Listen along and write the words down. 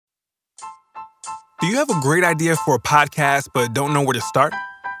Do you have a great idea for a podcast but don't know where to start?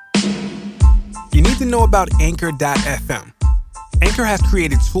 You need to know about Anchor.fm. Anchor has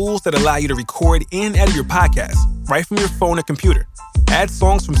created tools that allow you to record and edit your podcast right from your phone or computer. Add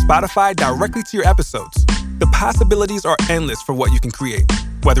songs from Spotify directly to your episodes. The possibilities are endless for what you can create,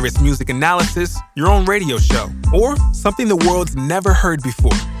 whether it's music analysis, your own radio show, or something the world's never heard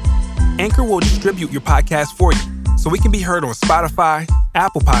before. Anchor will distribute your podcast for you, so it can be heard on Spotify,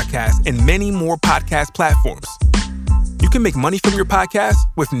 Apple Podcasts, and many more podcast platforms. You can make money from your podcast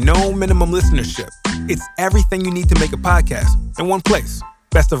with no minimum listenership. It's everything you need to make a podcast in one place.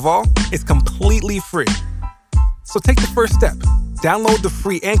 Best of all, it's completely free. So take the first step. Download the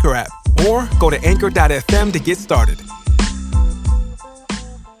free Anchor app or go to anchor.fm to get started.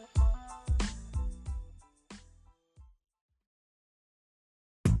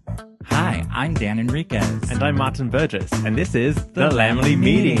 Hi, I'm Dan Enriquez. And I'm Martin Burgess, and this is The Lamley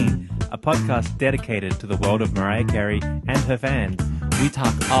Meeting, a podcast dedicated to the world of Mariah Carey and her fans. We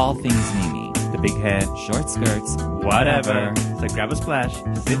talk all things Mimi. The big hair, Short skirts, whatever. So grab a splash,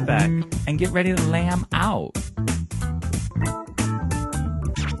 sit back, and get ready to lamb out.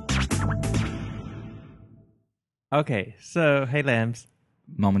 Okay, so hey lambs.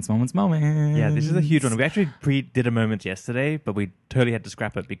 Moments. Yeah, this is a huge one. We actually did a moment yesterday, but we totally had to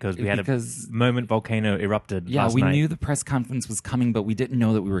scrap it because we had a moment volcano erupted last night. Yeah, we knew the press conference was coming, but we didn't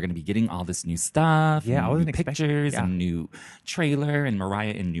know that we were going to be getting all this new stuff. Yeah, I wasn't new pictures and new trailer and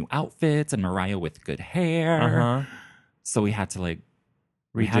Mariah in new outfits and Mariah with good hair. So we had to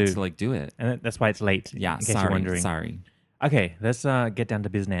do it. And that's why it's late. Yeah, in case you're wondering. Sorry. Okay, let's get down to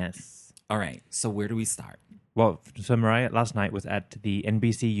business. All right, so where do we start? Well, so Mariah last night was at the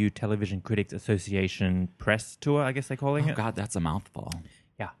NBCU Television Critics Association press tour, I guess they're calling it. Oh, God, that's a mouthful.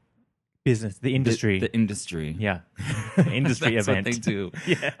 Yeah. Business, the industry. The industry. Yeah. Industry That's event. what they do.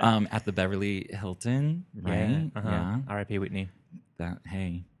 Yeah. At the Beverly Hilton, right? Yeah. R.I.P. Whitney.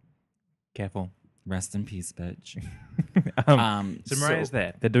 Hey, Careful. rest in peace, bitch. So Mariah's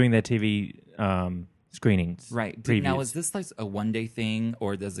there. They're doing their TV screenings. Right. Previews. Now, is this like a one-day thing,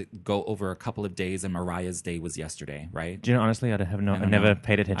 or does it go over a couple of days and Mariah's day was yesterday, right? Do you know, honestly, I've never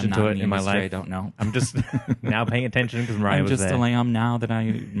paid attention to it in my life. I don't know. I'm just now paying attention because Mariah was there. I'm just a lamb now that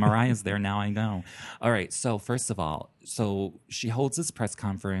Mariah's there, now I know. All right, so first of all, she holds this press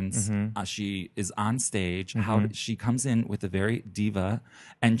conference. She is on stage. How she comes in with a very diva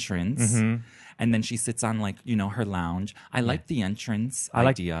entrance. And then she sits on her lounge. I like the entrance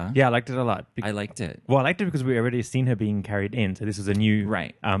idea. Yeah, I liked it a lot. I liked it. Well, I liked it because we already seen her being carried in. So this was a new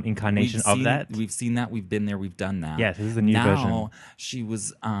incarnation of that. We've seen that. We've been there. We've done that. Yeah, this is a new version. Now she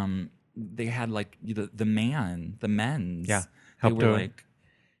was. They had the men's. Yeah, helped they were her.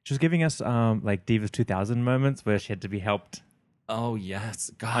 She was giving us Divas 2000 moments where she had to be helped. Oh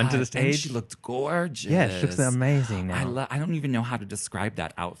yes, God! Onto the stage, and she looked gorgeous. Yeah, she looks amazing now. I don't even know how to describe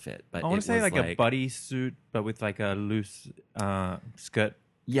that outfit, but I want to say like a bodysuit, but with like a loose skirt.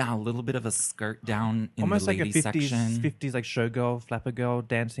 Yeah, a little bit of a skirt down in almost the like a 50s 50s section. 50s like showgirl, flapper girl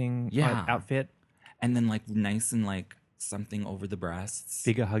dancing outfit, and then nice and something over the breasts,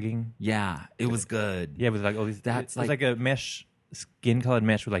 figure hugging. Yeah, it was good. Yeah, with all these. It's like a mesh, skin colored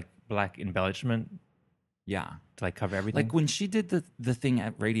mesh with black embellishment. Yeah, to cover everything. Like when she did the thing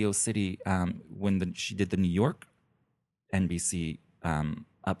at Radio City, she did the New York NBC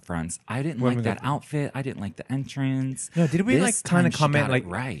upfronts. I didn't like that outfit. I didn't like the entrance. No, did we kind of comment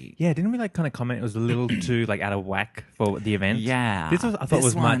right? Yeah, didn't we kind of comment it was a little too out of whack for the event? Yeah, I thought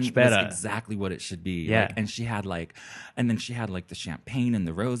was much better. Was exactly what it should be. Yeah, and she had the champagne and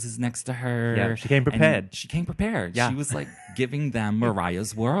the roses next to her. Yeah, she came prepared. Yeah, she was giving them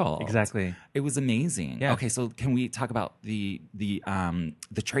Mariah's world. Exactly. It was amazing. Yeah. Okay, so can we talk about the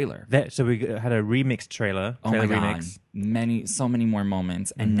trailer? So we had a remixed trailer. Oh my God. Remix. So many more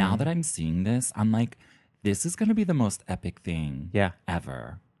moments. And now that I'm seeing this, I'm like, this is going to be the most epic thing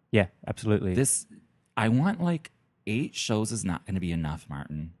ever. Yeah, absolutely. I want 8 shows is not going to be enough,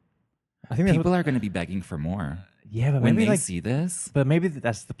 Martin. I think people are going to be begging for more. Yeah, but when maybe they see this. But maybe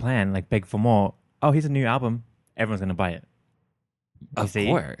that's the plan. Beg for more. Oh, here's a new album. Everyone's going to buy it. Of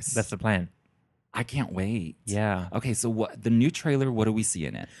course. That's the plan. I can't wait. Yeah. Okay, so the new trailer, what do we see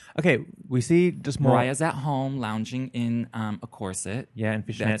in it? Okay, we see just more. Mariah's at home lounging in a corset. Yeah, and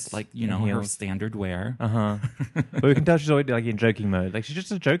fishnets. That's her standard wear. But we can tell she's already in joking mode. She's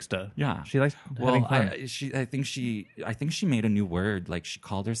just a jokester. Yeah. She likes having fun. I think she made a new word. She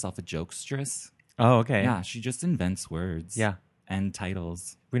called herself a jokestress. Oh, okay. Yeah, she just invents words. Yeah. end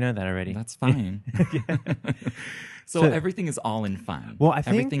titles. We know that already. That's fine. So everything is all in fun. Well, I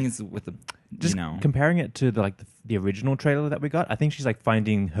think everything is with the just comparing it to the original trailer that we got. I think she's like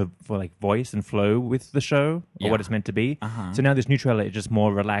finding her voice and flow with the show or what it's meant to be. So now this new trailer is just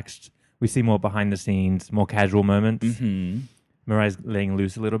more relaxed. We see more behind the scenes, more casual moments. Mariah's laying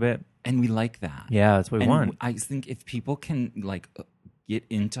loose a little bit, and we like that. Yeah, that's what we want. I think if people can get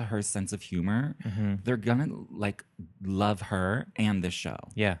into her sense of humor, they're gonna love her and this show.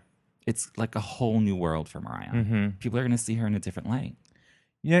 Yeah. It's like a whole new world for Mariah. People are going to see her in a different light.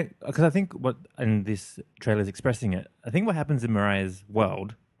 Yeah, because I think and this trailer is expressing it, I think what happens in Mariah's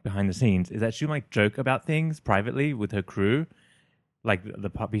world behind the scenes is that she'll joke about things privately with her crew, like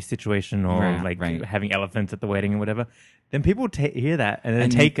the puppy situation or having elephants at the wedding or whatever. Then people hear that and then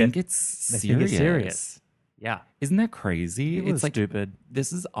take it. It's serious. Yeah. Isn't that crazy? It's stupid.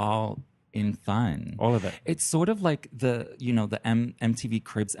 This is all in fun. All of it. It's sort of like the MTV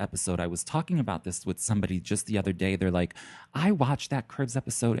Cribs episode. I was talking about this with somebody just the other day. They're like, I watched that Cribs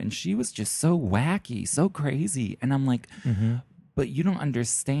episode and she was just so wacky, so crazy. And I'm like, but you don't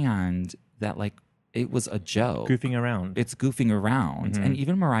understand that it was a joke. Goofing around. It's goofing around. And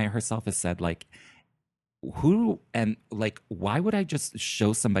even Mariah herself has said why would I just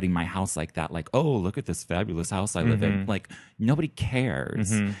show somebody my house like that? Oh, look at this fabulous house I live in. Nobody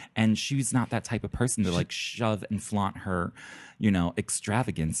cares. And she's not that type of person to shove and flaunt her,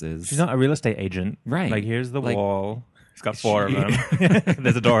 extravagances. She's not a real estate agent. Right. Here's the wall. It's got 4 of them.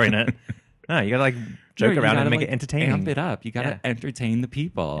 There's a door in it. No, you gotta joke around and make it entertaining. Amp it up. You gotta entertain the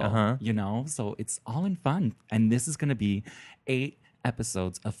people. So it's all in fun. And this is gonna be 8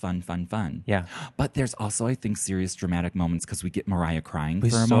 episodes of fun. Yeah. But there's also, I think, serious dramatic moments because we get Mariah crying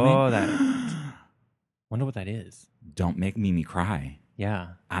for a moment. We saw that. Wonder what that is. Don't make Mimi cry.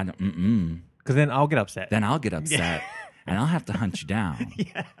 Yeah. I don't. Because then I'll get upset. And I'll have to hunt you down.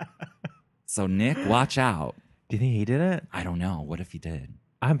 Yeah. So Nick, watch out. Do you think he did it? I don't know. What if he did?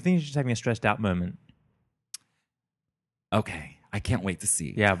 I'm thinking he's just having a stressed out moment. Okay. I can't wait to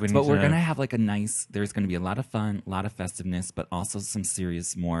see. Yeah, but we're going to have there's going to be a lot of fun, a lot of festiveness, but also some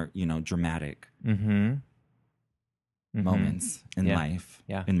serious, more, dramatic moments in life,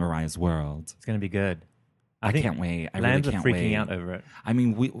 in Mariah's world. It's going to be good. I can't wait. I Lambs really can't are freaking wait. out over it. I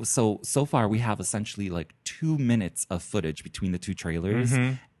mean, so far we have essentially 2 minutes of footage between the 2 trailers,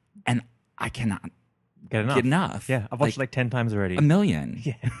 and I cannot get enough. Yeah, I've watched 10 times already. 1 million.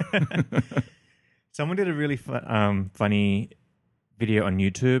 Yeah. Someone did a really funny video on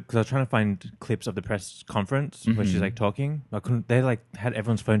YouTube because I was trying to find clips of the press conference where she's talking. I couldn't. They had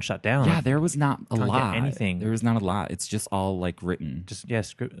everyone's phone shut down. Yeah, there was not a lot. Get anything. There was not a lot. It's just all written. Just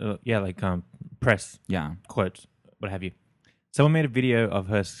script. Press. Yeah, quotes, what have you. Someone made a video of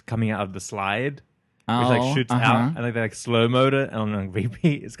her coming out of the slide, which shoots out and they slow-moed it on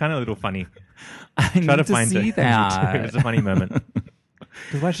repeat. It's kind of a little funny. I need to see that. It's a funny moment.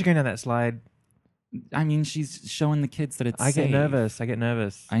 Because why is she going down that slide? I mean, she's showing the kids that it's I safe. I get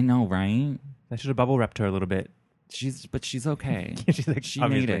nervous. I know, right? They should have bubble wrapped her a little bit. She's okay. She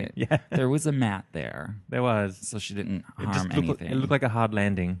made it. Yeah. There was a mat there. There was. So she didn't harm anything. It looked like a hard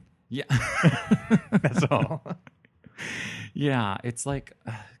landing. Yeah. That's all. Yeah, it's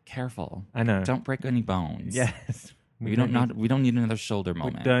careful. I know. Don't break any bones. Yes. We don't need another shoulder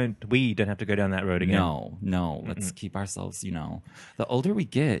moment. We don't have to go down that road again. No. Let's keep ourselves, the older we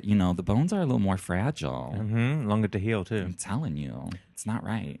get, the bones are a little more fragile. Longer to heal too. I'm telling you, it's not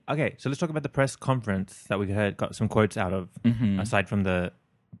right. Okay, so let's talk about the press conference that we got some quotes out of, aside from the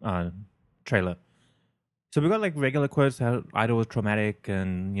trailer. So we got regular quotes, how Idol was traumatic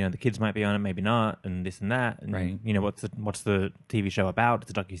and, the kids might be on it, maybe not, and this and that. And, right. What's the TV show about?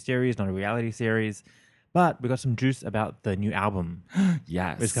 It's a docuseries, not a reality series. But we got some juice about the new album.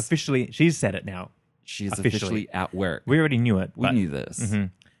 Yes. It's officially, she's said it now. She's officially at work. We already knew it. We knew this.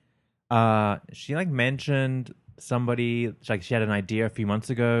 She mentioned somebody, she had an idea a few months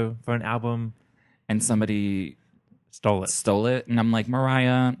ago for an album. And somebody stole it. And I'm like,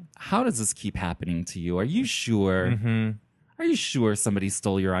 Mariah, how does this keep happening to you? Are you sure? Are you sure somebody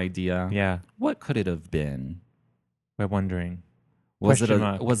stole your idea? Yeah. What could it have been? We're wondering. Was it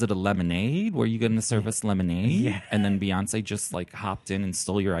a lemonade? Were you going to serve us lemonade? Yeah. And then Beyonce just hopped in and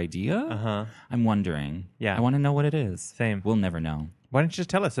stole your idea? I'm wondering. Yeah. I want to know what it is. Same. We'll never know. Why don't you just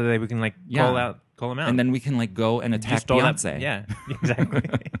tell us so that we can call them out? And then we can go and attack Beyonce. Yeah,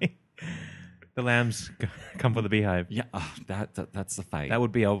 exactly. The lambs come for the beehive. Yeah, that's a fight. That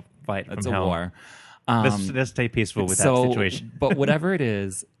would be a fight. That's a war. Let's stay peaceful with that situation. But whatever it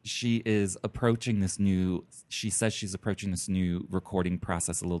is, she is approaching this new. She says she's approaching this new recording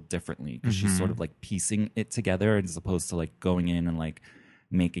process a little differently because she's sort of like piecing it together as opposed to like going in and like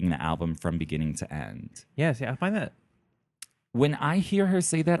making the album from beginning to end. Yeah, see, I find that when I hear her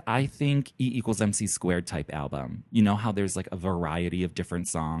say that, I think E=MC² type album. You know how there's like a variety of different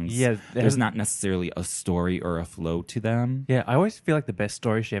songs. Yeah, there's not necessarily a story or a flow to them. Yeah, I always feel like the best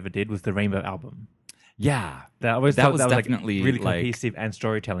story she ever did was the Rainbow album. Yeah, that was definitely like really cohesive and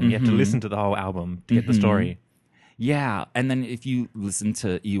storytelling. You have to listen to the whole album to get the story. Yeah, and then if you listen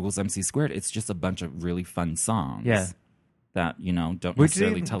to E=MC², it's just a bunch of really fun songs. Yeah, that don't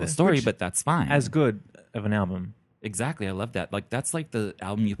necessarily tell a story, but that's fine. As good of an album. Exactly, I love that. Like that's like the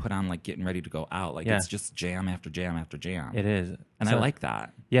album you put on like getting ready to go out. Like it's just jam after jam after jam. It is, and I like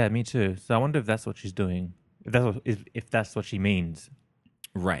that. Yeah, me too. So I wonder if that's what she's doing. If that's what she means.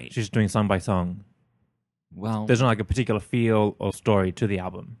 Right. She's doing song by song. Well, there's not like a particular feel or story to the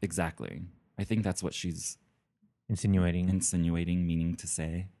album. Exactly. I think that's what she's insinuating, meaning to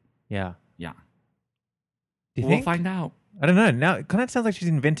say. Yeah. Yeah. Do you we'll think? Find out. I don't know. Now it kind of sounds like she's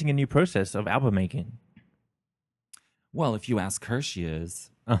inventing a new process of album making. Well, if you ask her, she is.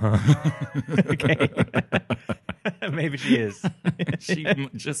 Okay. Maybe she is. She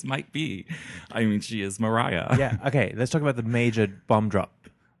just might be. I mean, she is Mariah. Yeah. Okay. Let's talk about the major bomb drop.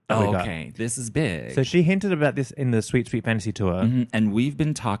 Oh, okay. This is big. So she hinted about this in the Sweet Sweet Fantasy Tour. And we've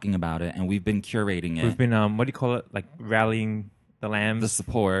been talking about it and we've been curating it. We've been, what do you call it? Like rallying the lambs. The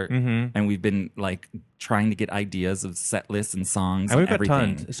support. And we've been like trying to get ideas of set lists and songs and we've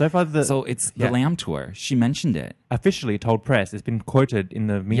everything. Got tons. So far, so it's the LambTour. She mentioned it. Officially told press. It's been quoted in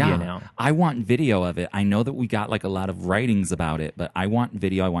the media now. I want video of it. I know that we got like a lot of writings about it, but I want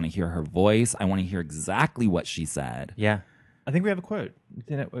video. I want to hear her voice. I want to hear exactly what she said. Yeah. I think we have a quote.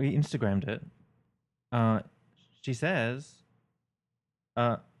 We Instagrammed it. She says,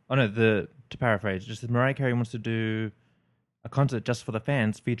 to paraphrase, just as Mariah Carey wants to do a concert just for the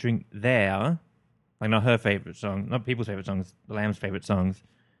fans featuring their, like not her favorite song, not people's favorite songs, the Lamb's favorite songs,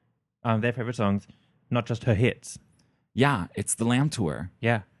 their favorite songs, not just her hits. Yeah, it's the LambTour.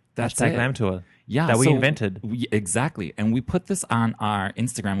 Yeah. That's Hashtag it. LambTour. Yeah, that we invented. Exactly. And we put this on our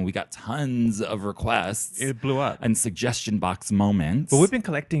Instagram and we got tons of requests. It blew up. And suggestion box moments. But we've been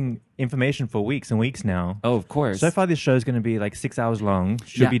collecting information for weeks and weeks now. Oh, of course. So far, this show is going to be like 6 hours long.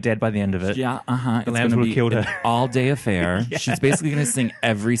 She'll be dead by the end of it. Yeah, The Lambs will have killed her. All-day affair. She's basically going to sing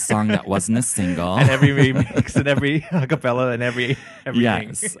every song that wasn't a single. And every remix and every a cappella and everything.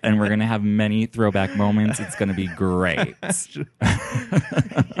 Yes, and we're going to have many throwback moments. It's going to be great.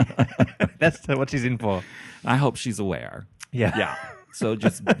 That's what she's in for. I hope she's aware. Yeah. Yeah. So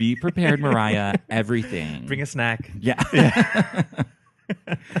just be prepared, Mariah. Everything. Bring a snack. Yeah.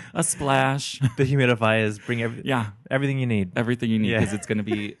 A splash. The humidifiers. Bring everything you need. Everything you need because it's going to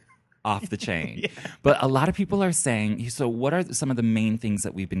be off the chain. But a lot of people are saying, so what are some of the main things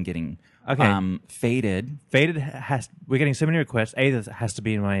that we've been getting? Okay. Faded. We're getting so many requests. That has to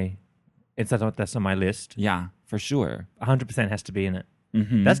be in my, that's on my list. Yeah, for sure. 100% has to be in it.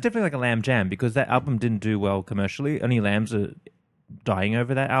 That's definitely like a Lamb jam because that album didn't do well commercially. Only Lambs are dying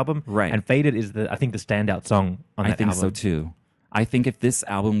over that album. Right. And Faded is the standout song on that album. I think so too. I think if this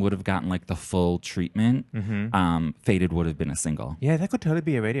album would have gotten like the full treatment, Faded would have been a single. Yeah, that could totally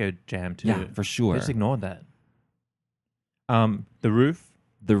be a radio jam too. Yeah, for sure. I just ignored that. The Roof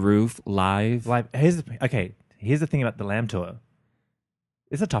live. Here's the thing about the LambTour.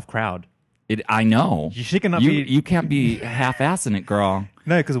 It's a tough crowd. I know. She cannot you can't be half-assing it, girl.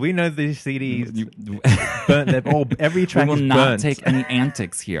 No, because we know these CDs burnt. Every track is burnt. We will not take any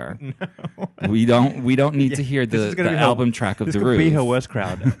antics here. No. We don't need to hear the album track of The Roof. This could be her worst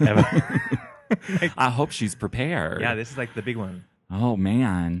crowd ever. I hope she's prepared. Yeah, this is like the big one. Oh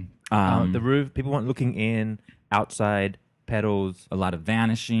man. The Roof. People want Looking In, Outside, Petals. A lot of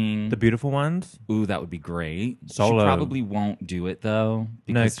Vanishing. The Beautiful Ones. Ooh, that would be great. Solo. She probably won't do it though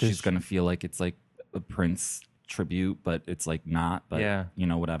because she's gonna feel like it's like a Prince tribute, but it's like not. But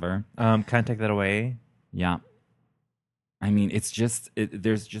whatever. Can't Take That Away. Yeah. I mean, it's just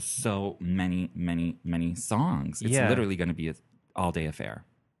there's just so many songs. It's literally going to be an all-day affair.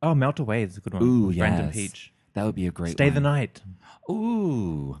 Oh, Melt Away is a good one. Ooh, yes. Brandon Peach. That would be a great Stay one. the Night.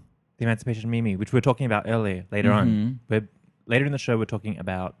 Ooh. The Emancipation of Mimi, which we were talking about later on. Later in the show, we're talking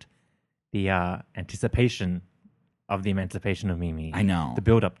about the anticipation of the Emancipation of Mimi. I know. The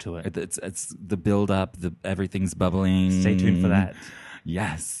build-up to it. It's the build-up, everything's bubbling. Stay tuned for that.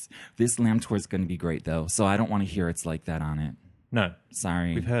 Yes. This LambTour is going to be great, though, so I don't want to hear It's Like That on it. No.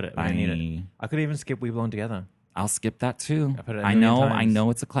 Sorry. We've heard it. I need it. I could even skip We Belong Together. I'll skip that too. I've heard it a I million know. times. I know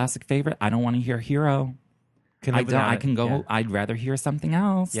it's a classic favorite. I don't want to hear Hero. Can I live don't. without I it. can go. Yeah. I'd rather hear something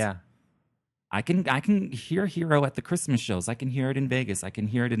else. Yeah. I can hear Hero at the Christmas shows. I can hear it in Vegas. I can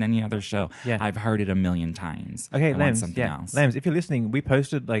hear it in any other show. Yeah. I've heard it a million times. Okay, I want Lambs. something Yeah, else. Lambs. If you're listening, we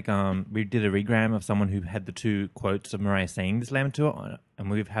posted we did a regram of someone who had the 2 quotes of Mariah saying this LambTour on, and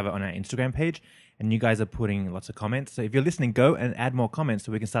we have it on our Instagram page. And you guys are putting lots of comments. So if you're listening, go and add more comments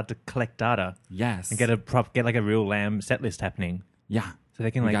so we can start to collect data. Yes. And get like a real Lamb set list happening. Yeah. So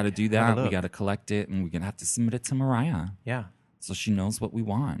they can We got to do have a that. We look. got to collect it, and we're gonna have to submit it to Mariah Yeah. so she knows what we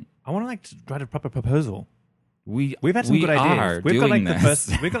want. I want to write a proper proposal. We've had some good ideas. We've got doing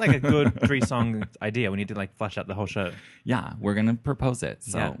we've got like a good 3-song idea. We need to like flush out the whole show. Yeah, we're gonna propose it.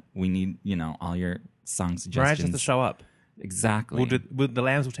 So Yeah. we need all your song Mariah suggestions. just has to show up. Exactly. The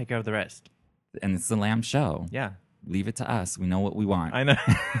Lambs will take care of the rest. And it's the Lamb show. Yeah. Leave it to us. We know what we want. I know.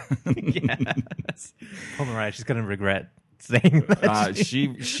 Yes. Poor Mariah, she's gonna regret saying that.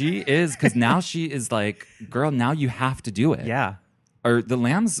 She is, because now she is like, girl, now you have to do it. Yeah. Or the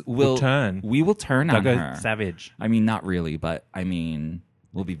Lambs will turn. We will turn They'll on go her. savage. I mean, not really, but I mean,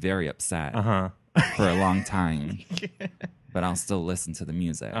 we'll be very upset for a long time. But I'll still listen to the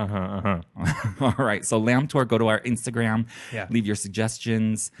music. All right. So LambTour, go to our Instagram. Yeah. Leave your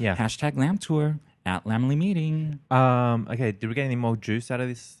suggestions. Yeah. Hashtag LambTour at Lamely Meeting. Okay, did we get any more juice out of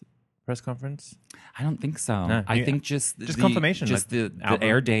this press conference? I don't think so. No. I think just confirmation, just like the album.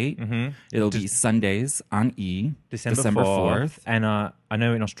 air date. It'll be Sundays on December 4th. And I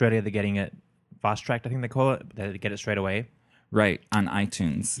know in Australia they're getting it fast tracked, I think they call it. They get it straight away. Right, on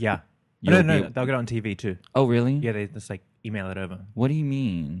iTunes. Yeah. You'll No, be- they'll get it on TV too. Oh, really? Yeah, they just like email it over. What do you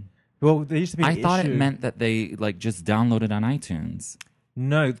mean? Well, there used to be. I thought it meant that they like just download it on iTunes.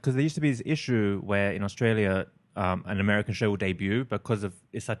 No, because there used to be this issue where in Australia an American show will debut because of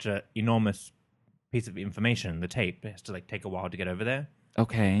it's such an enormous piece of information. The tape it has to like take a while to get over there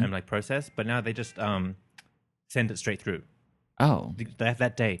Okay. and like process. But now they just send it straight through Oh.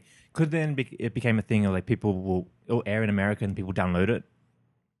 that day. Could then it became a thing of like it'll air in America and people download it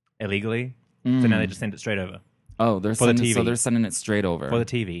illegally. So now they just send it straight over Oh, they're For the sending, so TV. they're sending it straight over. for the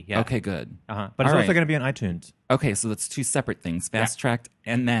TV. Yeah. Okay, good. But it's All also right. going to be on iTunes Okay, so that's 2 separate things: fast tracked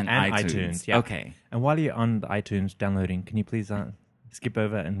and then and iTunes. Yeah. Okay. And while you're on the iTunes downloading, can you please skip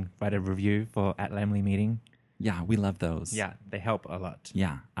over and write a review for at Lamely Meeting? Yeah, we love those. Yeah, they help a lot.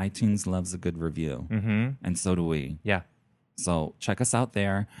 Yeah, iTunes loves a good review, and so do we. Yeah. So check us out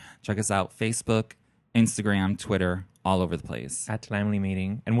there. Check us out: Facebook, Instagram, Twitter, all over the place. At Lamely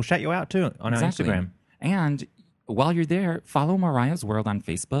Meeting. And we'll shout you out too on Exactly. our Instagram. And while you're there, follow Mariah's World on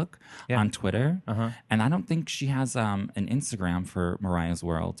Facebook, Yeah. on Twitter. And I don't think she has an Instagram for Mariah's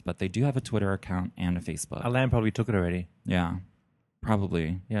World, but they do have a Twitter account and a Facebook. Lamb probably took it already. Yeah,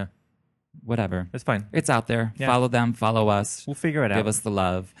 probably. Yeah. Whatever. That's fine. It's out there. Yeah. Follow them. Follow us. We'll figure it out. Give us the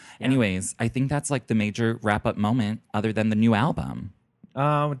love. Anyways, I think that's like the major wrap-up moment other than the new album.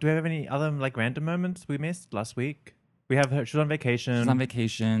 Do we have any other like random moments we missed last week? We have her. She's on vacation. She's on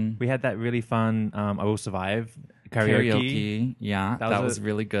vacation. We had that really fun I Will Survive karaoke. Yeah, that was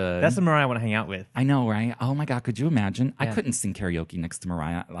really good. That's the Mariah I want to hang out with. I know, right? Oh my God, could you imagine? I Yeah. couldn't sing karaoke next to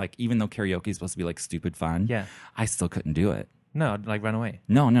Mariah. Like, even though karaoke is supposed to be like stupid fun, Yeah. I still couldn't do it. No, I'd like run away.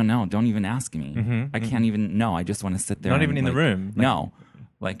 No, don't even ask me. I can't even. No, I just want to sit there. Not and, even in the like, room. Like, No,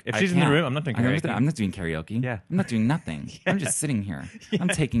 like if I she's in the can't. room, I'm not doing karaoke. I'm not doing karaoke. Yeah. I'm not doing nothing. I'm just sitting here. I'm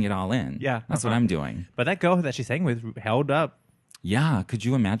taking it all in. Yeah, that's what I'm doing. But that girl that she sang with held up. Yeah, could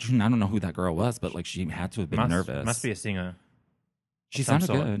you imagine? I don't know who that girl was, but like she had to have been nervous. Must be a singer. She of some sounded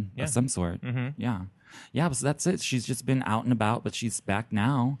sort. good. Yeah. Of some sort. Yeah. Yeah, so that's it. She's just been out and about, but she's back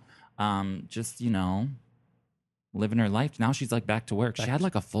now. Just, living her life. Now she's like back to work. She had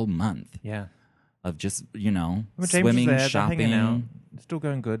like a full month Yeah. of just, Well, James is swimming, there, they're shopping. hanging out. It's still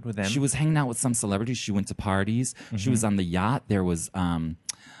going good with them. She was hanging out with some celebrities. She went to parties. She was on the yacht. There was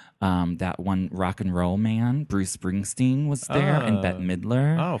that one rock and roll man, Bruce Springsteen, was there, and Bette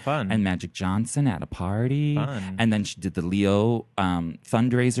Midler. Oh, fun. And Magic Johnson at a party. Fun. And then she did the Leo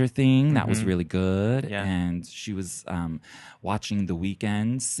fundraiser thing. That was really good. Yeah. And she was watching The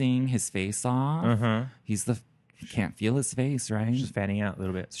Weeknd sing his face off. He can't feel his face, right? Just fanning out a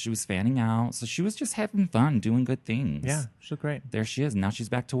little bit. She was fanning out. So she was just having fun, doing good things. Yeah, she looked great. There she is. Now she's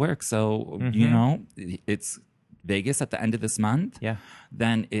back to work. So, it's Vegas at the end of this month. Yeah.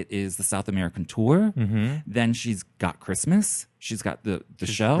 Then it is the South American tour. Then she's got Christmas. She's got the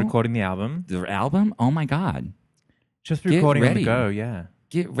show. Recording the album. The album. Oh my God. Just Get recording on the ready. go, yeah.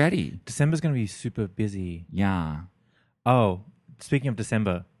 Get ready. December's going to be super busy. Yeah. Oh, speaking of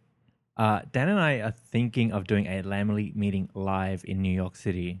December, Dan and I are thinking of doing a Lamely Meeting live in New York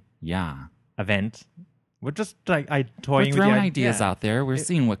City Yeah. event. We're just like We're toying with throwing the ideas yeah. out there. We're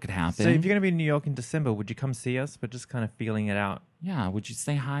seeing what could happen. So if you're going to be in New York in December, would you come see us? We're just kind of feeling it out. Yeah, would you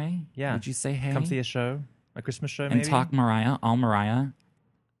say hi? Yeah. Would you say hey? Come see a show, a Christmas show, and maybe. talk all Mariah.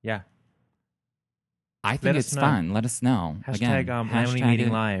 Yeah. I think it's fun. Let us know. Hashtag Lamley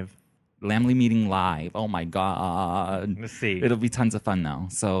Meeting Live. Lamley Meeting Live. Oh my God. Let's see. It'll be tons of fun though.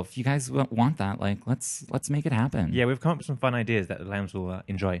 So if you guys want that, like, let's make it happen. Yeah, we've come up with some fun ideas that the Lambs will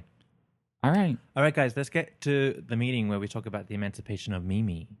enjoy. All right, guys. Let's get to the meeting where we talk about the emancipation of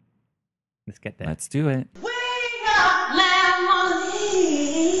Mimi. Let's get there. Let's do it. We got Lamley.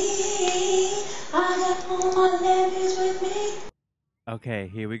 I got all my lambies with me.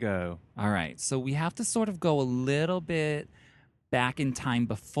 Okay, here we go. All right. So we have to sort of go a little bit back in time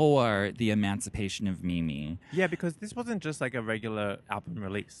before the emancipation of Mimi. Yeah, because this wasn't just like a regular album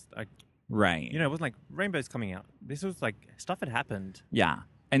release. Like, Right. you know, it wasn't like Rainbow's coming out. This was like stuff had happened. Yeah.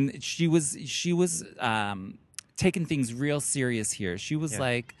 And she was taking things real serious here. She was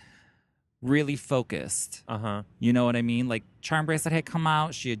like really focused. You know what I mean? Like Charm Bracelet had come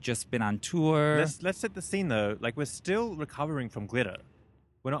out. She had just been on tour. Let's set the scene though. Like we're still recovering from Glitter.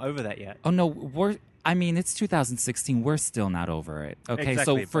 We're not over that yet. Oh no, it's 2016. We're still not over it. Okay,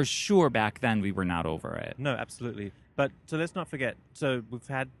 Exactly, so for sure back then we were not over it. No, absolutely. But so let's not forget. So we've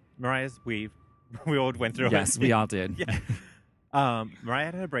had Mariah's we all went through it. Yes, we all did. Yeah. Mariah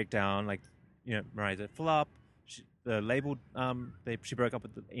had her breakdown. Like, you know, Mariah's at flop. The label, she broke up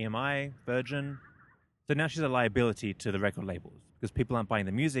with the EMI, Virgin. So now she's a liability to the record labels because people aren't buying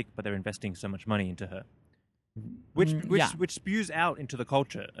the music, but they're investing so much money into her. Which spews out into the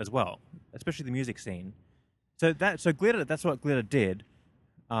culture as well, especially the music scene. So Glitter, that's what Glitter did.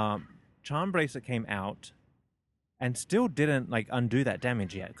 Charm Bracelet came out and still didn't like undo that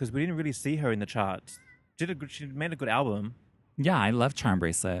damage yet because we didn't really see her in the charts. She made a good album. Yeah, I love Charm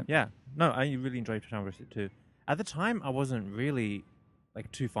Bracelet. Yeah, no, I really enjoyed Charm Bracelet too. At the time, I wasn't really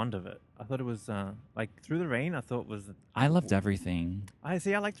like too fond of it. I thought it was like Through the Rain. I thought was. I loved everything. I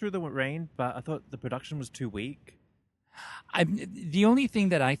like Through the Rain, but I thought the production was too weak. The only thing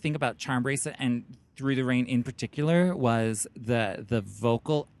that I think about Charm Bracelet and Through the Rain in particular was the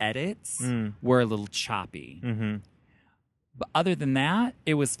vocal edits were a little choppy. Mm-hmm. But other than that,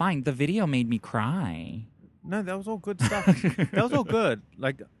 it was fine. The video made me cry. No, that was all good stuff. That was all good.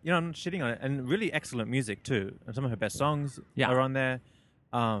 Like, you know, I'm not shitting on it. And really excellent music, too. And some of her best songs are on there.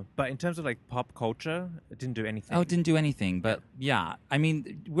 But in terms of, like, pop culture, it didn't do anything. Oh, it didn't do anything. But, yeah. I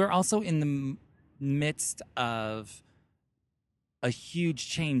mean, we're also in the midst of a huge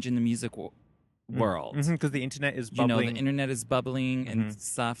change in the music world. Because the internet is bubbling. You know, the internet is bubbling and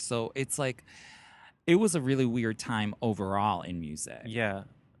stuff. So it's like, it was a really weird time overall in music. Yeah.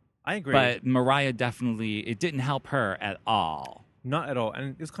 I agree. But Mariah definitely, it didn't help her at all. Not at all.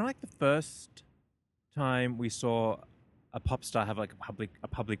 And it was kind of like the first time we saw a pop star have like a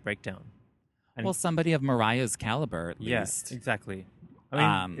public breakdown. And well, somebody of Mariah's caliber, at least. Yeah, exactly.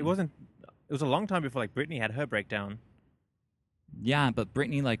 I mean, it was a long time before like Britney had her breakdown. Yeah, but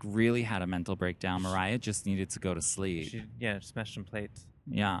Britney like really had a mental breakdown. Mariah just needed to go to sleep. She smashed some plates.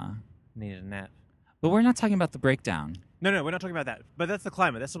 Yeah. Needed a nap. But we're not talking about the breakdown. No, we're not talking about that. But that's the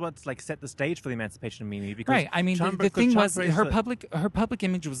climate. That's what's like set the stage for the emancipation of Mimi. Because right. I mean, the thing was her public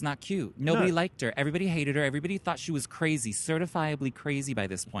image was not cute. Nobody liked her. Everybody hated her. Everybody thought she was crazy, certifiably crazy by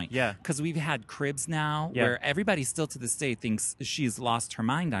this point. Yeah. Because we've had Cribs now, where everybody still to this day thinks she's lost her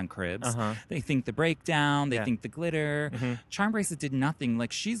mind on Cribs. They think the breakdown. They think the glitter. Charm Bracelet did nothing.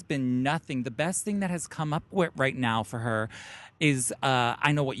 Like she's been nothing. The best thing that has come up right now for her is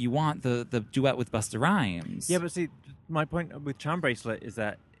I Know What You Want, the duet with Busta Rhymes. Yeah, but see, my point with Charm Bracelet is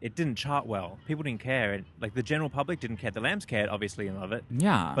that it didn't chart well. People didn't care. Like the general public didn't care. The Lambs cared, obviously, and love it.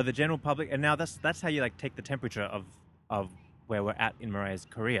 Yeah. But the general public, and now that's how you like take the temperature of where we're at in Mariah's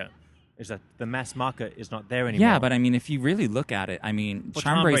career. Is that the mass market is not there anymore. Yeah, but I mean, if you really look at it, I mean,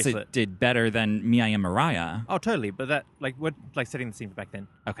 Charm Bracelet did better than Me, I Am Mariah. Oh, totally. But that, like, we're like setting the scene for back then.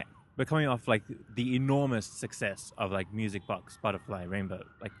 Okay. We're coming off like the enormous success of like Music Box, Butterfly, Rainbow,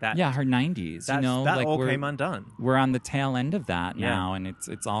 like that. Yeah, her 90s. You know, that like all came undone. We're on the tail end of that now, and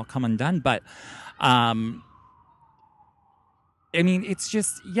it's all come undone. But, I mean, it's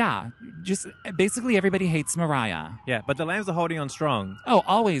just basically everybody hates Mariah. Yeah, but the Lambs are holding on strong. Oh,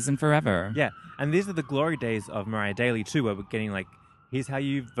 always and forever. Yeah, and these are the glory days of Mariah Daily too, where we're getting like, here's how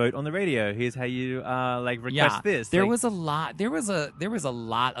you vote on the radio. Here's how you like request this. There was a lot. There was a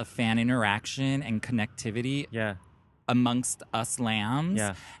lot of fan interaction and connectivity. Yeah. Amongst us Lambs.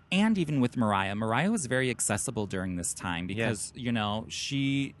 Yeah. And even with Mariah. Mariah was very accessible during this time because you know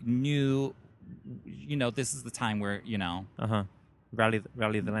she knew, you know, this is the time where rally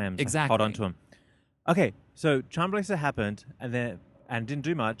the Lambs. Exactly. Hold on to them. Okay, so Charm Bracelet happened and didn't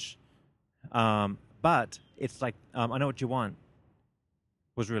do much, but it's like I Know What You Want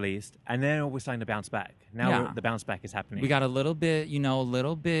was released, and then we're starting to bounce back. Now Yeah. the bounce back is happening. We got a little bit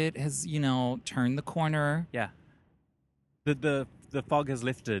has, turned the corner. Yeah. The fog has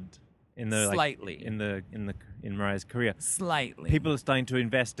lifted in the Slightly. in Mariah's career. Slightly. People are starting to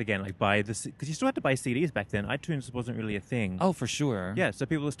invest again, like buy because you still had to buy CDs back then. iTunes wasn't really a thing. Oh, for sure. Yeah, so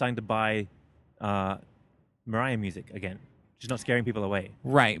people are starting to buy Mariah music again. She's not scaring people away.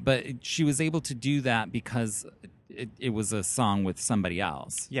 Right, but she was able to do that because it was a song with somebody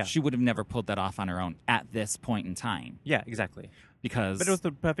else. Yeah. She would have never pulled that off on her own at this point in time. Yeah, exactly. Because But it was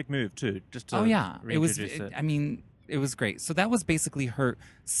the perfect move too, just to oh yeah, reintroduce it. I mean, it was great. So that was basically her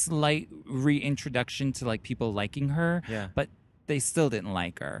slight reintroduction to like people liking her. Yeah. But they still didn't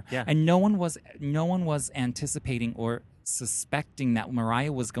like her. Yeah. And no one was anticipating or suspecting that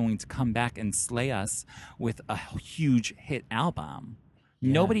Mariah was going to come back and slay us with a huge hit album.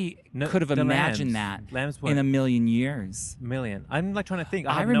 Nobody could have the imagined Lambs that in a million years. million. I'm like trying to think.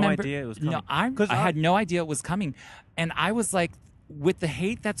 I had remember, no idea it was coming. No, I had no idea it was coming. And I was like, with the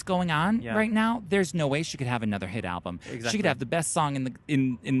hate that's going on Yeah. right now, there's no way she could have another hit album. She Exactly. could have the best song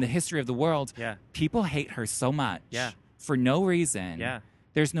in the history of the world. Yeah. People hate her so much. Yeah. For no reason. Yeah.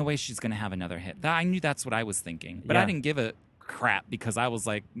 There's no way she's going to have another hit. I knew that's what I was thinking. But I Yeah. didn't give a crap because I was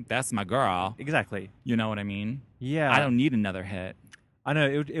like, that's my girl. Exactly. You know what I mean? Yeah. I don't need another hit. I know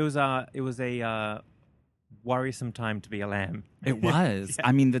it was a worrisome time to be a lamb. It was.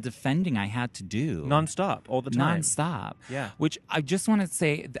 I mean, the defending I had to do. Non-stop, all the time. Non-stop. Yeah. Which I just want to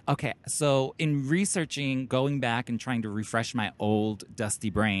say, okay, so in researching, going back and trying to refresh my old dusty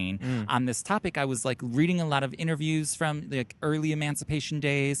brain on this topic, I was like reading a lot of interviews from like early emancipation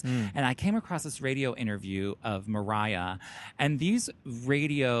days, and I came across this radio interview of Mariah, and these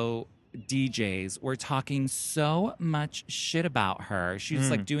radio DJs were talking so much shit about her. She was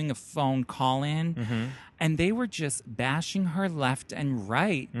like doing a phone call in, and they were just bashing her left and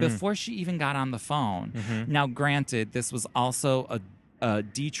right before she even got on the phone. Now, granted, this was also a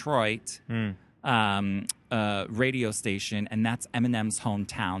Detroit radio station, and that's Eminem's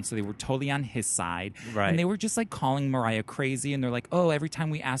hometown, so they were totally on his side. Right. And they were just like calling Mariah crazy, and they're like, oh, every time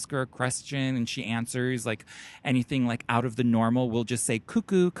we ask her a question and she answers like anything like out of the normal, we'll just say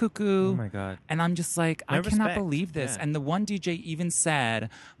cuckoo, cuckoo. Oh my God. And I'm just like, No I cannot respect. believe this. Yeah. And the one DJ even said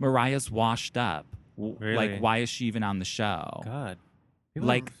Mariah's washed up. Really? Like, why is she even on the show? God. People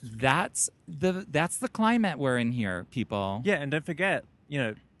Like that's the climate we're in here, people. Yeah, and don't forget,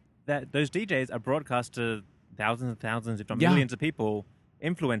 that those DJs are broadcast to thousands and thousands, if not Yeah. millions of people,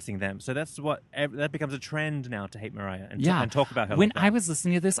 influencing them. So that's that becomes a trend now to hate Mariah and talk about her. When like that. I was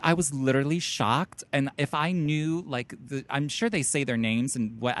listening to this, I was literally shocked. And if I knew, like, I'm sure they say their names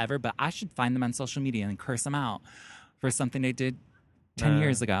and whatever, but I should find them on social media and curse them out for something they did 10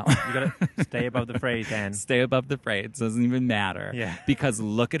 years ago. You gotta stay above the phrase, Dan. Stay above the fray. It doesn't even matter. Yeah. Because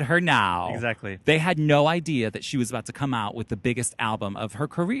look at her now. Exactly. They had no idea that she was about to come out with the biggest album of her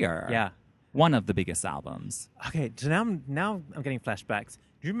career. Yeah. One of the biggest albums. Okay, so now I'm getting flashbacks.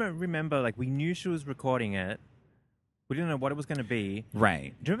 Do you remember, like, we knew she was recording it. We didn't know what it was going to be.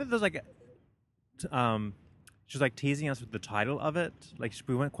 Right. Do you remember there's like, she was like teasing us with the title of it? Like,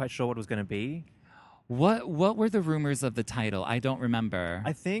 we weren't quite sure what it was going to be. What were the rumors of the title? I don't remember.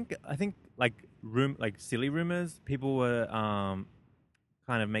 I think like silly rumors. People were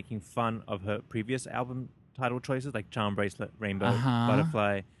kind of making fun of her previous album title choices, like Charm Bracelet, Rainbow,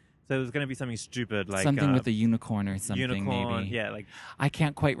 Butterfly. So it was going to be something stupid, like something with a unicorn or something, unicorn. maybe. Yeah, like I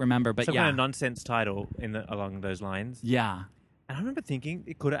can't quite remember, but some yeah. kind of nonsense title along those lines. Yeah. And I remember thinking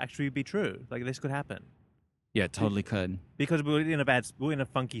it could actually be true. Like, this could happen Yeah, it totally could. because we were in a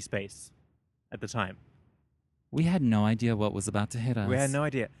funky space at the time. We had no idea what was about to hit us. We had no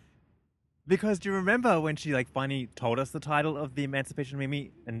idea. Because do you remember when she like finally told us the title of the Emancipation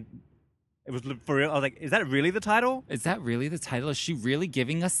Mimi, and it was for real? I was like, "Is that really the title?" Is that really the title? Is she really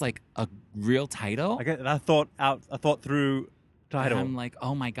giving us like a real title? Like I thought through title And I'm like,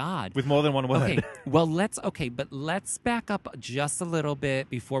 oh my God. with more than one word. Okay, well, let's back up just a little bit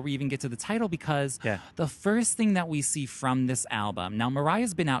before we even get to the title, because Yeah. the first thing that we see from this album, now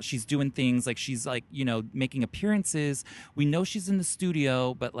Mariah's been out, she's doing things like she's like, making appearances. We know she's in the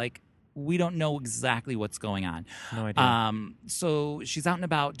studio, but like, we don't know exactly what's going on. No idea. So she's out and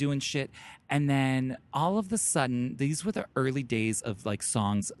about doing shit. And then all of the sudden, these were the early days of like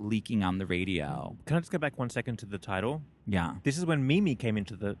songs leaking on the radio. Can I just go back 1 second to the title? Yeah. This is when Mimi came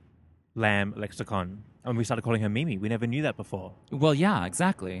into the Lamb lexicon, and we started calling her Mimi. We never knew that before. Well, yeah,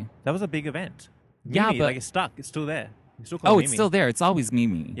 exactly. That was a big event. Yeah, Mimi, but- like, it's stuck. It's still there. You still call her it's Mimi. still there. It's always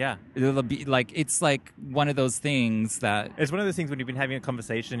Mimi. Yeah. It'll be like, it's like one of those things that, It's one of those things when you've been having a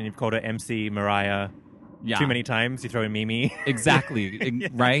conversation and you've called her MC Mariah yeah. too many times, you throw in Mimi. Exactly.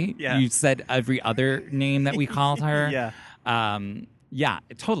 Right? Yeah. You said every other name that we called her. Yeah. Yeah,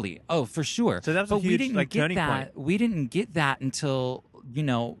 totally. Oh, for sure. So that was a but we huge, didn't like, get turning that. point. We didn't get that until,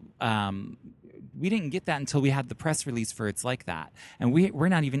 we didn't get that until we had the press release for It's Like That. And we're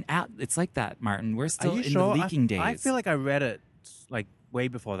not even at It's Like That, Martin. We're still Are you in sure? the leaking days. I feel like I read it like way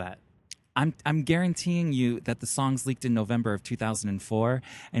before that. I'm guaranteeing you that the songs leaked in November of 2004,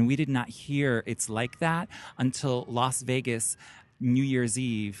 and we did not hear It's Like That until Las Vegas New Year's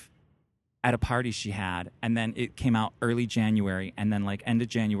Eve at a party she had, and then it came out early January, and then like end of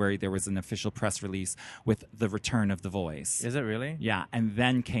January there was an official press release with the return of The Voice. Is it really? Yeah, and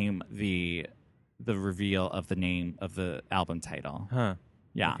then came the reveal of the name of the album title. Huh.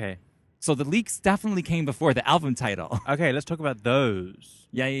 Yeah. Okay. So the leaks definitely came before the album title. Okay, let's talk about those.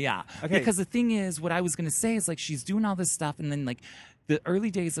 Yeah. Okay. Because the thing is, what I was going to say is like she's doing all this stuff, and then like the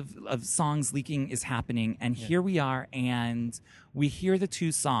early days of songs leaking is happening, and here we are, and we hear the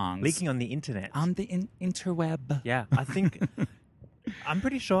two songs. Leaking on the internet. On the interweb. Yeah, I think I'm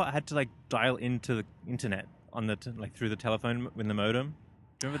pretty sure I had to like dial into the internet on the like through the telephone in the modem.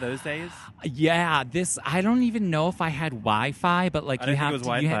 Do you remember those days? Yeah, I don't even know if I had Wi-Fi, but like I you don't think have it was to,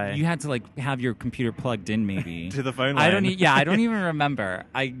 Wi-Fi. you had to like have your computer plugged in maybe To the phone I don't. line. I don't even remember.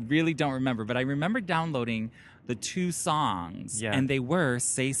 I really don't remember, but I remember downloading the two songs, Yeah. and they were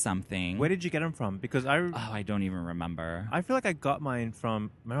Say Something. Where did you get them from? Because I don't even remember. I feel like I got mine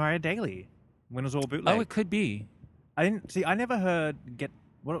from Mariah Daily when it was all bootleg. Oh, it could be I didn't see. I never heard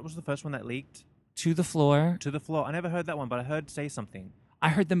what was the first one that leaked? To the Floor. To the Floor. I never heard that one, but I heard Say Something. I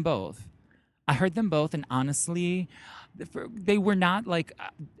heard them both. And honestly, they were not like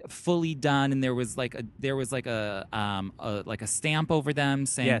fully done, and there was like a stamp over them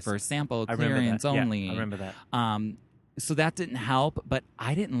saying Yes. for sample I remember clearance that. Yeah, only. I remember that. So that didn't help, but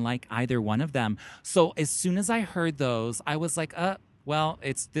I didn't like either one of them. So as soon as I heard those, I was like, well,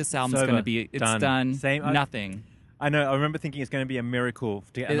 this album's It's going to over. be, it's Done. done. Same- Nothing. I know. I remember thinking it's going to be a miracle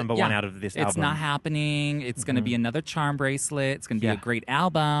to get number one out of this album. It's not happening. It's going to be another charm bracelet. It's going to be a great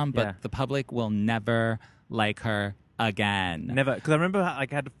album, but Yeah. the public will never like her again. Never, because I remember I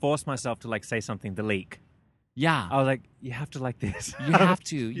had to force myself to like say something. The leak. Yeah. I was like, you have to like this. You have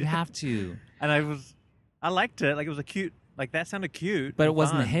to. You have to. And I liked it. Like it was a cute. Like that sounded cute. But it and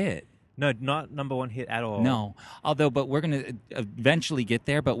wasn't a fun. hit. No, not number one hit at all. No. But we're going to eventually get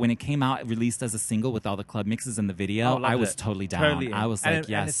there. But when it came out, released as a single with all the club mixes and the video, Oh, loved I was it. totally down. Totally in. I was and like,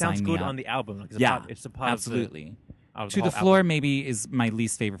 yes, and it sounds sign me good up. on the album. Like it's a part absolutely. of To the whole Floor album. maybe is my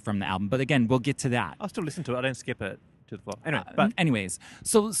least favorite from the album. But again, we'll get to that. I'll still listen to it. I don't skip it. To the Floor. Anyway, but Anyways,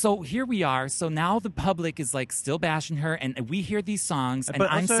 so here we are. So now the public is like still bashing her, and we hear these songs, and But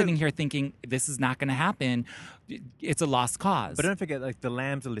I'm also- sitting here thinking this is not going to happen. It's a lost cause. But don't forget, like the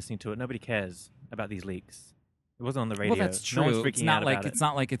Lambs are listening to it. Nobody cares about these leaks. It wasn't on the radio. well, that's true. No one's freaking It's not out like about it's it.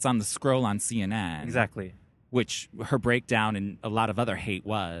 not like it's on the scroll on CNN. Exactly. Which her breakdown and a lot of other hate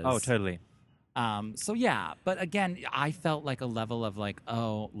was. Oh, totally. So yeah, but again, I felt like a level of like,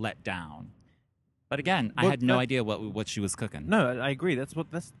 let down. But again, I Well, had no that- idea what she was cooking. No, I agree.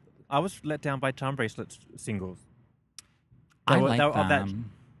 I was let down by Charm Bracelets singles. I They were- like they were of that-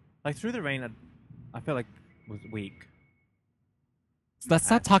 them. Like Through the Rain, I felt like was weak. Let's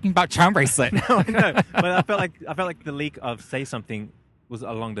stop talking about Charm Bracelet. No, but I felt like the leak of Say Something was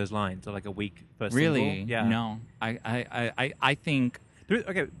along those lines, or like a weak first Really? single. Yeah. No. I think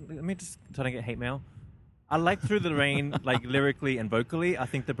Okay, let me just try to get hate mail. I like Through the Rain, like lyrically and vocally. I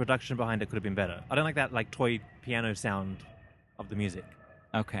think the production behind it could have been better. I don't like that like toy piano sound of the music.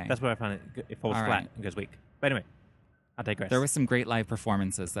 okay. That's where I find it falls All flat right. and goes weak. But anyway, I digress. There were some great live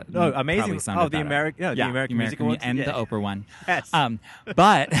performances that Oh, amazing. probably sounded Oh, the better. American- yeah, the American Music Awards, and yeah. the Oprah one. Yes.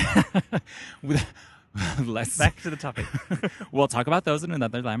 But let's Back to the topic. we'll talk about those in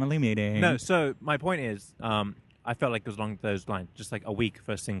another Lamely meeting. No, so my point is, I felt like it was along those lines, just like a weak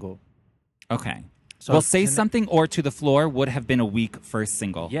first single. Okay. So well, Say to- Something or To the Floor would have been a weak first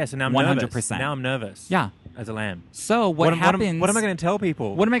single. Yes, and now I'm 100%. nervous. Now I'm nervous. Yeah. As a lamb. So what happens? What am I going to tell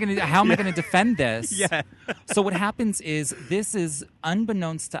people? What am I going to? How am I going to defend this? Yeah. So what happens is this is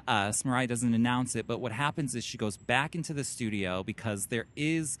unbeknownst to us. Mariah doesn't announce it, but what happens is she goes back into the studio because there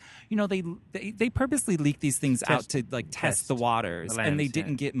is, they purposely leak these things out to like test the waters, the and they lambs,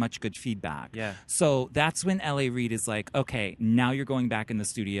 didn't yeah. get much good feedback. Yeah. So that's when L.A. Reid is like, okay, now you're going back in the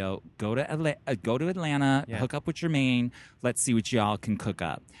studio. Go to Atlanta. Yeah. Hook up with Jermaine. Let's see what y'all can cook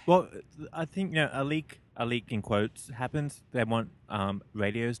up. Well, I think a a leak in quotes happens, they want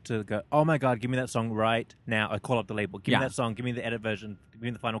radios to go, oh my God, give me that song right now. I call up the label. Give me that song. Give me the edit version. Give me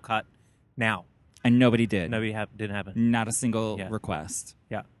the final cut now. And nobody did. Didn't happen. Not a single request.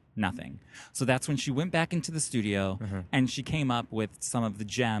 Yeah. Nothing. So that's when she went back into the studio and she came up with some of the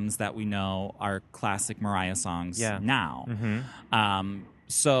gems that we know are classic Mariah songs now.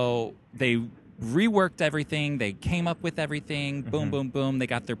 So they reworked everything. They came up with everything. Boom, boom, boom. They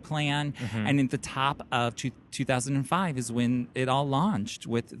got their plan. And in the top of 2005 is when it all launched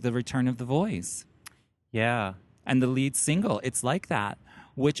with the return of The Voice. Yeah. And the lead single, It's Like That,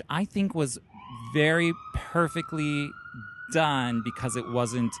 which I think was very perfectly done because it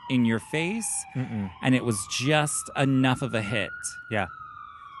wasn't in your face and it was just enough of a hit. Yeah.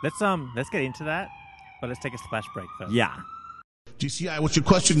 Let's get into that, but let's take a splash break first. Yeah. TCA, what's your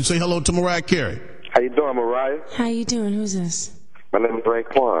question? Say hello to Mariah Carey. How you doing, Mariah? How you doing? Who's this? My name is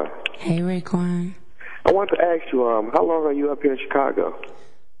Raekwon. Hey, Raekwon. I wanted to ask you, how long are you up here in Chicago?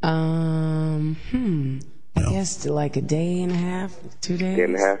 I guess like a day and a half, 2 days. Day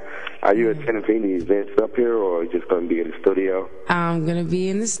and a half. Are you attending any events up here, or are you just going to be in the studio? I'm going to be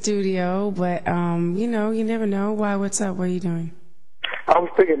in the studio, but, you never know. Why? What's up? What are you doing? I was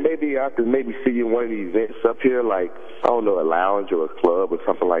thinking maybe I could see you in one of these events up here, like, I don't know, a lounge or a club or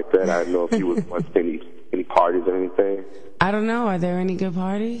something like that. I don't know if you would want any parties or anything. I don't know. Are there any good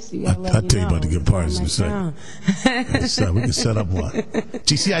parties? I'll tell you about the good parties in a second. So we can set up one.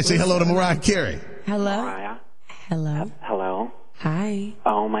 TCA, say hello to Mariah Carey. Hello? Mariah? Hello? Hello? Hi.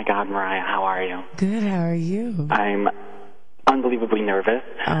 Oh, my God, Mariah, how are you? Good. How are you? I'm unbelievably nervous.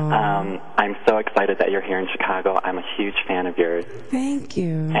 I'm so excited that you're here in Chicago. I'm a huge fan of yours. Thank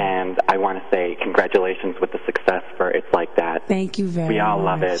you. And I want to say congratulations with the success for It's Like That. Thank you very much. We all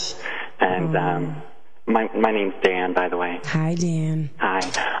love it. And my name's Dan, by the way. Hi, Dan. Hi.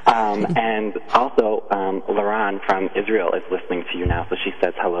 And also, Laran from Israel is listening to you now, so she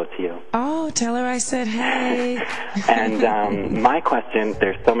says hello to you. Oh, tell her I said hey. And my question,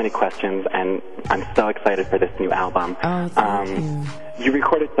 there's so many questions, and I'm so excited for this new album. Oh, thank you. You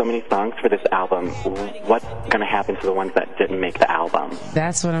recorded so many songs for this album. What's going to happen to the ones that didn't make the album?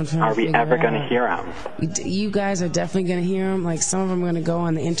 That's what I'm trying to figure out. Are we ever going to hear them? You guys are definitely going to hear them. Like, some of them are going to go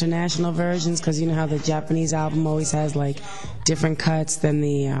on the international versions, because you know how the Japanese album always has, like, different cuts than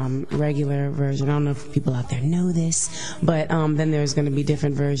the regular version. I don't know if people out there know this, but then there's going to be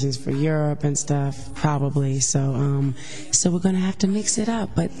different versions for Europe and stuff, probably. So we're going to have to mix it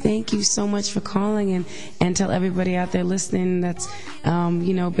up. But thank you so much for calling, and tell everybody out there listening that's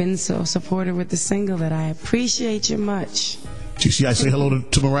been so supportive with the single that I appreciate you much. TCI, say hello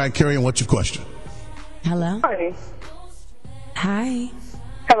to Mariah Carey, and what's your question? Hello? Hi. Hi.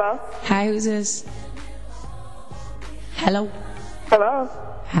 Hello? Hi, who's this? Hello? Hello?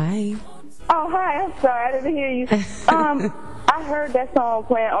 Hi. Oh, hi. I'm sorry. I didn't hear you. I heard that song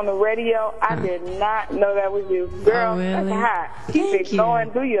playing on the radio. I did not know that was you. Girl, really? That's hot. Keep it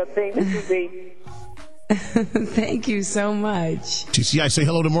going. Do your thing. This is big. Thank you so much. TCI, say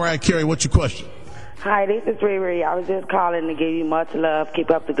hello to Mariah Carey. What's your question? Hi, this is Riri. I was just calling to give you much love.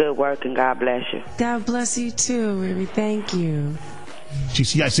 Keep up the good work, and God bless you. God bless you too, Riri. Thank you.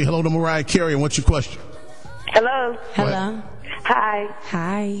 TCI, say hello to Mariah Carey, and what's your question? Hello. Hello. Hi.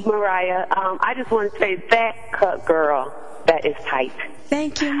 Hi. Mariah. I just want to say that cut, girl, that is tight.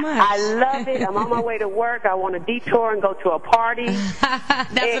 Thank you much. I love it. I'm on my way to work. I want to detour and go to a party.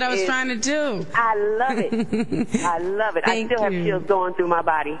 That's what I was trying to do. I love it. I love it. Thank I still you. have chills going through my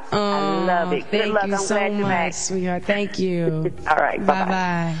body. I love it. Good Thank luck. you I'm so glad you're much, back. sweetheart. Thank you. All right.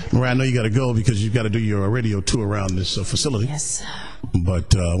 Bye-bye. Mariah, I know you got to go because you've got to do your radio tour around this facility. Yes.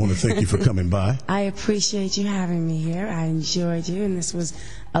 But I want to thank you for coming by. I appreciate you having me here. I enjoyed you, and this was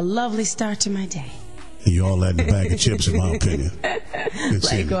a lovely start to my day. You all that in a bag of chips, in my opinion. Good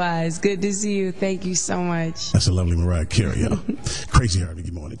seeing you. Likewise. Good to see you. Thank you so much. That's a lovely Mariah Carey, yo. Crazy Heart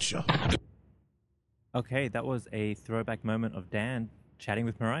Good Morning Show. Okay, that was a throwback moment of Dan chatting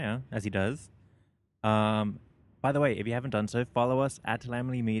with Mariah, as he does. By the way, if you haven't done so, follow us at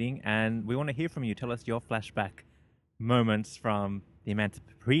Lamley Meeting, and we want to hear from you. Tell us your flashback moments from the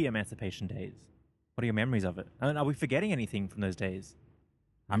pre-emancipation days. What are your memories of it? And are we forgetting anything from those days?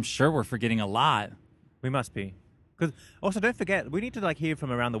 I'm sure we're forgetting a lot. We must be. Because also, don't forget, we need to hear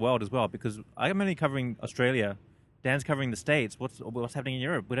from around the world as well, because I'm only covering Australia. Dan's covering the States. What's happening in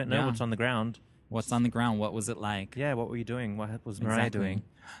Europe? We don't know what's on the ground. What's on the ground? What was it like? Yeah, what were you doing? What was Mariah doing?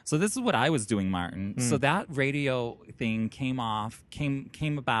 So this is what I was doing, Martin. So that radio thing came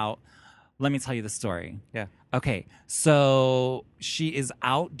about Let me tell you the story. Yeah. Okay, so she is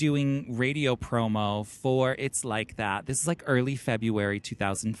out doing radio promo for It's Like That. This is like early February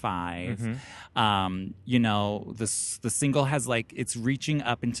 2005. You know, the single has like, it's reaching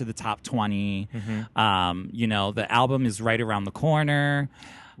up into the top 20. You know, the album is right around the corner.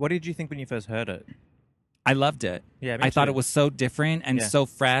 What did you think when you first heard it? I loved it. Yeah, me I thought too. it was so different and so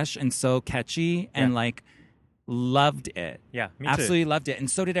fresh and so catchy and like loved it. Yeah, me too. Absolutely loved it. And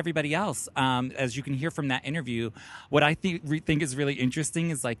so did everybody else. As you can hear from that interview, what I think is really interesting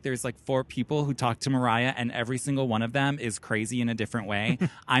is like there's like 4 people who talk to Mariah and every single one of them is crazy in a different way.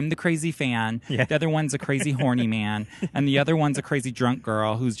 I'm the crazy fan. Yeah. The other one's a crazy horny man. And the other one's a crazy drunk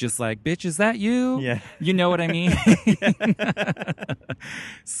girl who's just like, bitch, is that you? Yeah. You know what I mean?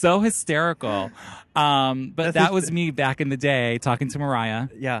 So hysterical. But that was me back in the day talking to Mariah.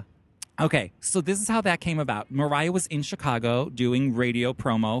 Yeah. Okay, so this is how that came about. Mariah was in Chicago doing radio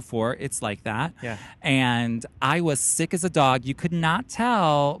promo for It's Like That. Yeah. And I was sick as a dog. You could not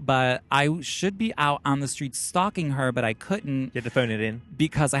tell, but I should be out on the street stalking her, but I couldn't. You had to phone it in.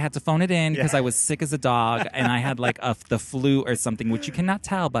 Because I had to phone it in because I was sick as a dog and I had like the flu or something, which you cannot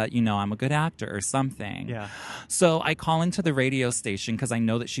tell, but you know, I'm a good actor or something. Yeah. So I call into the radio station because I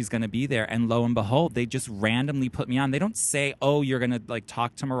know that she's going to be there. And lo and behold, they just randomly put me on. They don't say, oh, you're going to like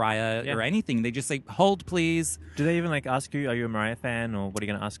talk to Mariah or anything. They just say, hold, please. Do they even like ask you, are you a Mariah fan or what are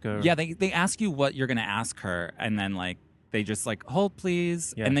you going to ask her? Yeah, they ask you what you're going to ask her. And then like, they just like, hold,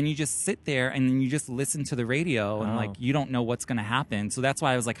 please. Yeah. And then you just sit there and then you just listen to the radio and like, you don't know what's going to happen. So that's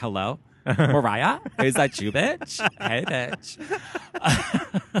why I was like, hello, Mariah? Is that you, bitch? Hey, bitch.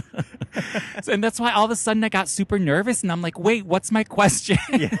 And that's why all of a sudden I got super nervous and I'm like, wait, what's my question?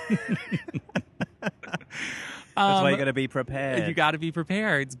 Yeah. That's why you got to be prepared. You got to be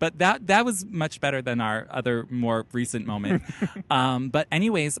prepared. But that was much better than our other more recent moment. But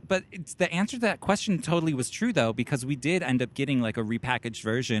anyways, the answer to that question totally was true though, because we did end up getting like a repackaged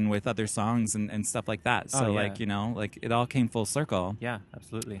version with other songs and stuff like that. So like, you know, like it all came full circle. Yeah,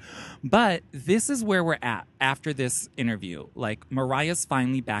 absolutely. But this is where we're at after this interview. Like Mariah's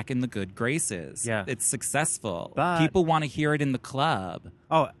finally back in the good graces. Yeah. It's successful. But people want to hear it in the club.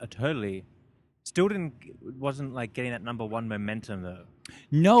 Oh, totally. Still wasn't like getting that number 1 momentum though.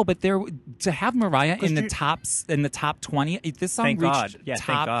 No, but to have Mariah in the top 20, this song thank reached God. Yeah,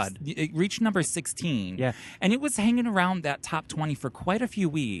 thank God. It reached number 16. Yeah. And it was hanging around that top 20 for quite a few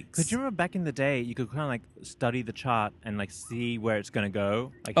weeks. Because you remember back in the day, you could kind of like study the chart and like see where it's going to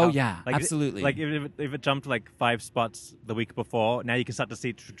go. Like absolutely. If it jumped like 5 spots the week before, now you can start to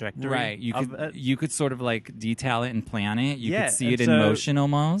see trajectory. Right. You could sort of like detail it and plan it. You could see it in motion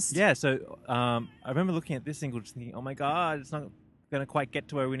almost. Yeah. So I remember looking at this single just thinking, oh my God, it's not going to quite get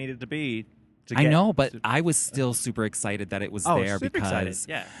to where we needed to be. I know, but I was still super excited that it was there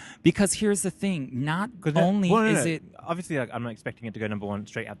because here's the thing: not only is it obviously like, I'm not expecting it to go number 1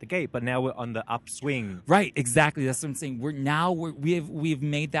 straight out the gate, but now we're on the upswing. Right, exactly. That's what I'm saying. We've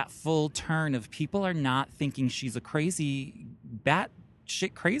made that full turn of people are not thinking she's a crazy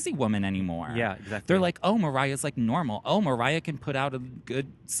shit crazy woman anymore. Yeah, exactly. They're like, oh, Mariah's like normal. Oh, Mariah can put out a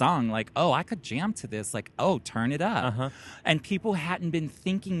good song. Like, oh, I could jam to this. Like, oh, turn it up. And people hadn't been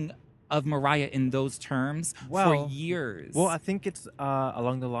thinking of Mariah in those terms for years. Well, I think it's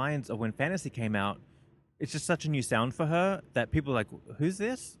along the lines of when Fantasy came out. It's just such a new sound for her that people are like, who's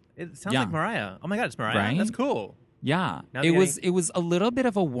this? It sounds like Mariah. Oh my God, it's Mariah. Right? That's cool. Yeah. It was a little bit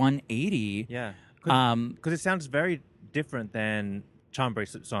of a 180. Yeah. Because it sounds very different than charm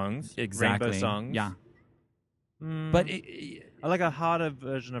bracelet songs, Rainbow songs. Yeah. But I like a harder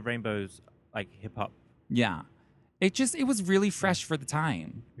version of Rainbow's like hip hop. Yeah. It was really fresh for the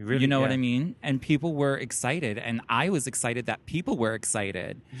time. Really, you know what I mean? And people were excited, and I was excited that people were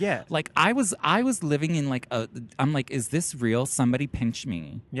excited. Yeah. Like I was living in like I'm like, is this real? Somebody pinch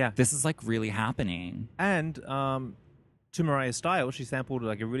me. Yeah. This is like really happening. And to Mariah's style, she sampled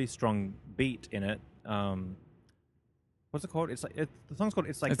like a really strong beat in it. What's it called? The song's called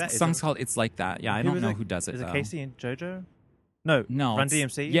It's Like That. The song's called It's Like That. Yeah, I don't know who does it. Is it though. Casey and JoJo? No, Run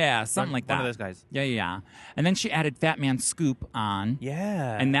DMC? Yeah, something like that. One of those guys. Yeah. And then she added Fat Man Scoop on.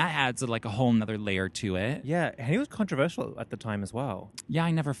 Yeah. And that adds like a whole nother layer to it. Yeah, and he was controversial at the time as well. Yeah,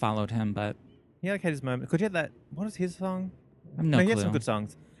 I never followed him, but... He like had his moment. Could you have that... What is his song? I have no clue. He had some good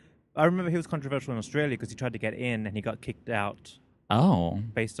songs. I remember he was controversial in Australia because he tried to get in and he got kicked out. Oh.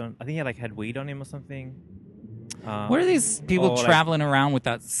 Based on... I think he had weed on him or something. What are these people traveling around with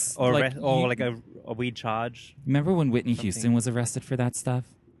that? A weed charge. Remember when Whitney Houston was arrested for that stuff?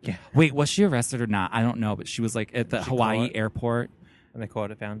 Yeah. Wait, was she arrested or not? I don't know, but she was like at the Hawaii airport. And they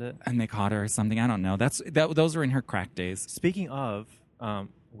found it? And they caught her or something. I don't know. Those were in her crack days. Speaking of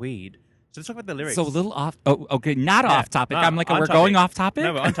weed, So let's talk about the lyrics. So a little off. Oh, okay, not off topic. I'm like, on we're topic. going off topic.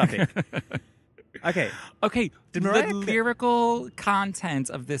 No, we're on topic. Okay. Did Mariah the lyrical content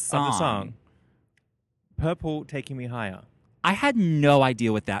of this song? Of the song. Purple Taking Me Higher. I had no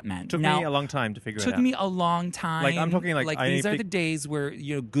idea what that meant. Took me a long time to figure it out. Took me a long time. Like, I'm talking like these are the days where,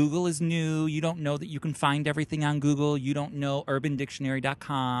 Google is new. You don't know that you can find everything on Google. You don't know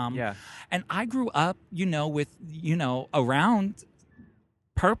urbandictionary.com. Yeah. And I grew up, with, around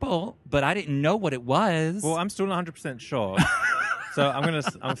purple, but I didn't know what it was. Well, I'm still not 100% sure. So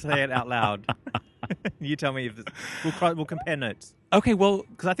I'll say it out loud. You tell me if this, we'll compare notes. Okay, well,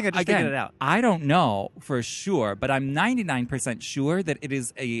 because I think I just figured it out. I don't know for sure, but I'm 99% sure that it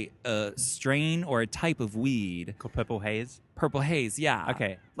is a strain or a type of weed called purple haze. Purple haze, yeah.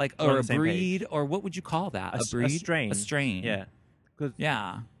 Okay, like or a breed, or what would you call that? A breed, a strain. A strain. Yeah.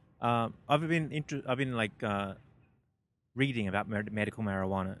 Yeah. I've been reading about medical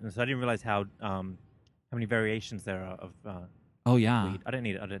marijuana, and so I didn't realize how many variations there are of. Oh yeah. Weed. I don't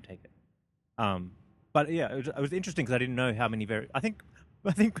need it. I don't take it. But yeah, it was interesting because I didn't know how many I think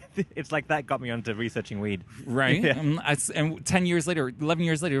it's like that got me onto researching weed. Right. Yeah. And 10 years later, 11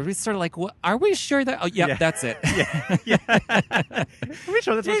 years later, we started like, what, are we sure that? Oh, yeah, that's it. Yeah. Are we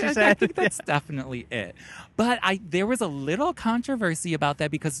sure that's what she said? I think that's definitely it. But there was a little controversy about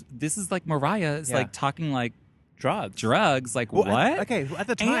that because this is like Mariah is like talking like drugs. Like what? Okay. At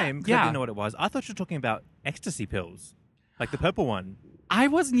the time, I didn't know what it was. I thought you were talking about ecstasy pills, like the purple one. I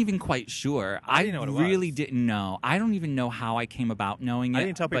wasn't even quite sure. I didn't know what it really was. didn't know. I don't even know how I came about knowing it. I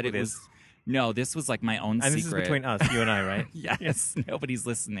didn't tell people but this. No, this was like my own and secret. This is between us, you and I, right? Yes, nobody's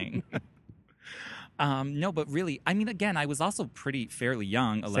listening. No, but really, I mean, again, I was also fairly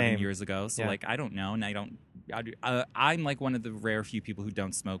young 11 years ago, so like I don't know, and I'm like one of the rare few people who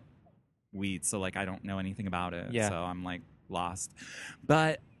don't smoke weed, so like I don't know anything about it. Yeah. So I'm like lost.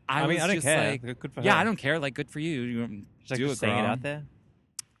 But I mean, was I don't just care. like, good for her. yeah, I don't care. Like, good for you. You She's do like it, saying it girl. out there.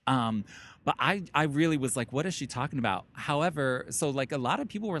 But I really was like, what is she talking about? However, so like a lot of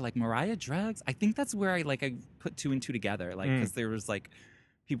people were like, Mariah drugs. I think that's where I put two and two together, like because there was like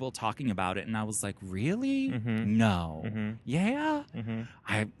people talking about it, and I was like, really? Mm-hmm. No, yeah.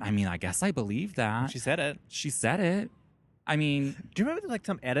 Mm-hmm. I mean, I guess I believe that She said it. She said it. I mean, do you remember like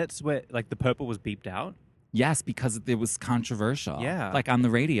some edits where like the purple was beeped out? Yes, because it was controversial. Yeah, like on the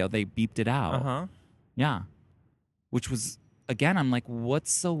radio, they beeped it out. Yeah, which was. Again, I'm like, what's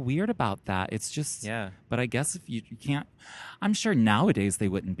so weird about that? It's just, But I guess if you can't, I'm sure nowadays they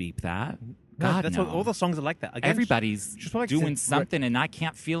wouldn't beep that. God, that's no. what all the songs are like that. Again, everybody's doing something, and I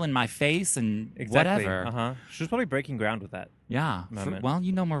can't feel in my face and whatever. She was probably breaking ground with that. Yeah. Well,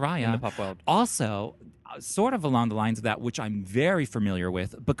 Mariah in the pop world. Also, sort of along the lines of that, which I'm very familiar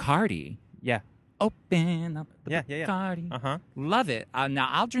with, Bacardi. Yeah. Open up the Bacardi. Love it. Now,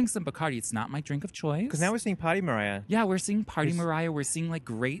 I'll drink some Bacardi. It's not my drink of choice. Because now we're seeing Party Mariah. Yeah, we're seeing Party Mariah. We're seeing, like,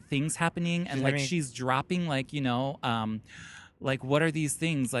 great things happening. And, like, she's dropping, like, like, what are these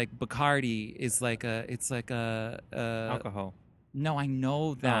things? Like, Bacardi is like alcohol. No, I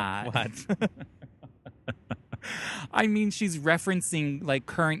know that. Oh, what? I mean, she's referencing like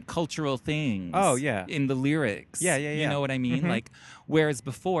current cultural things. Oh, yeah. In the lyrics. Yeah. You know what I mean? Like, whereas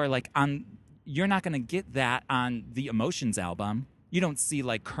before, like you're not going to get that on the Emotions album. You don't see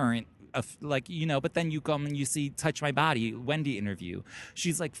like current, but then you come and you see Touch My Body, Wendy interview.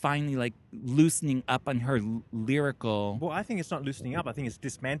 She's like finally like loosening up on her lyrical. Well, I think it's not loosening up. I think it's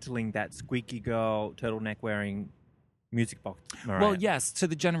dismantling that squeaky girl, turtleneck wearing music box Mariah. Well, yes, to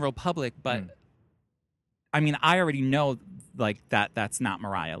the general public, but I mean, I already know like that's not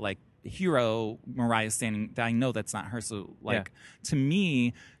Mariah. Like, Hero Mariah standing, I know that's not her. So like to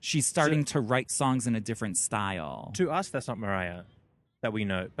me, she's starting to write songs in a different style. To us, that's not Mariah that we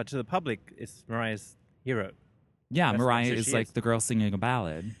know, but to the public, it's Mariah's Hero. Yeah, that's Mariah is like the girl singing a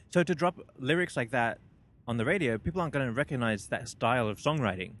ballad. So to drop lyrics like that on the radio, people aren't going to recognize that style of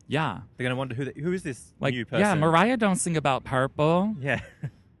songwriting. Yeah, they're going to wonder who is this new person. Yeah, Mariah don't sing about purple. Yeah.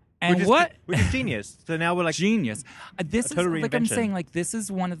 And which is genius. So now we're like genius. This is like I'm reinvention. saying, like this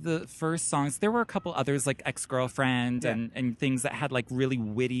is one of the first songs. There were a couple others like Ex-Girlfriend and things that had like really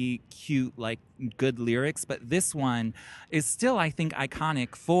witty, cute, like good lyrics. But this one is still, I think, iconic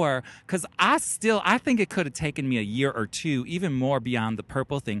because I think it could have taken me a year or two, even more beyond the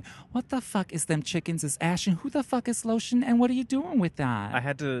purple thing. What the fuck is them chickens is ash and who the fuck is lotion and what are you doing with that? I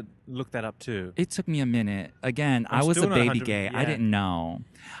had to look that up too. It took me a minute. Again, I was a baby gay. I didn't know.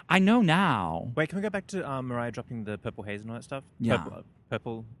 I know now. Wait, can we go back to Mariah dropping the purple haze and all that stuff? Yeah.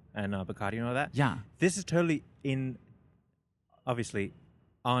 Purple and Bacardi and all that? Yeah. This is totally obviously,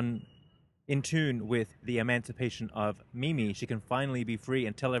 in in tune with the emancipation of Mimi. She can finally be free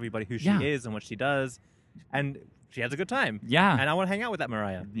and tell everybody who she is and what she does. And she has a good time. Yeah. And I want to hang out with that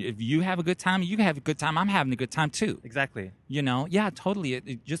Mariah. If you have a good time, you can have a good time. I'm having a good time too. Exactly. You know? Yeah, totally.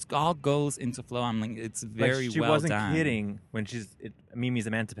 It just all goes into flow. I'm like, it's very she well wasn't done. kidding when Mimi's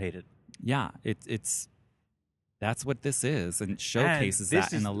emancipated. Yeah, it's that's what this is, and showcases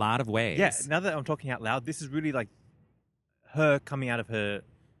that in a lot of ways. Yeah, now that I'm talking out loud, this is really like her coming out of her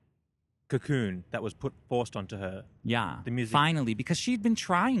cocoon that was forced onto her. Yeah, the music finally, because she'd been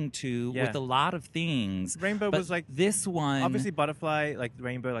trying to with a lot of things. Rainbow was like this one, obviously Butterfly, like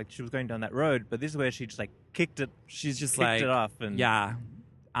Rainbow, like she was going down that road, but this is where she just like kicked it. She's just kicked like it off, and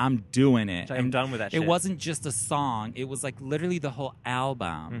I'm doing it. I'm done with that. It wasn't just a song; it was like literally the whole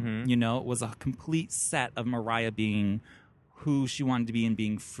album. You know, it was a complete set of Mariah being who she wanted to be and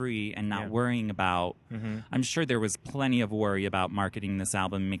being free and not worrying about. I'm sure there was plenty of worry about marketing this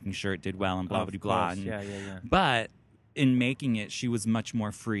album, making sure it did well and blah, blah, blah. Yeah. But in making it, she was much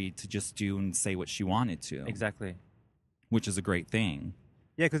more free to just do and say what she wanted to. Exactly. Which is a great thing.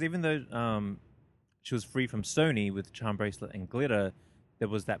 Yeah, because even though she was free from Sony with Charm Bracelet and Glitter, there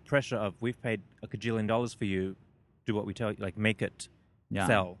was that pressure of, we've paid $1 gajillion for you, do what we tell you, like make it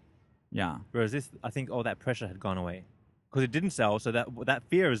sell. Yeah. Whereas this, I think all that pressure had gone away. Because it didn't sell, so that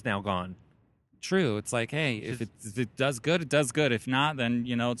fear is now gone. True. It's like, hey, if it does good, it does good. If not, then,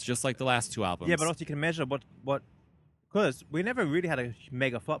 you know, it's just like the last two albums. Yeah, but also you can measure what because we never really had a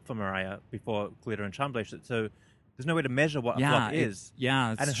mega flop for Mariah before Glitter and Charm Bracelet, so there's no way to measure what a flop is.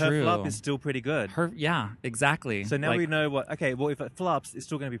 Yeah, it's and true. her flop is still pretty good. Exactly. So now we know if it flops, it's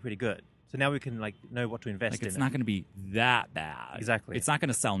still going to be pretty good. So now we can know what to invest in. It's not going to be that bad. Exactly. It's not going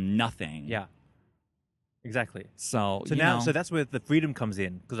to sell nothing. Yeah. Exactly. So that's where the freedom comes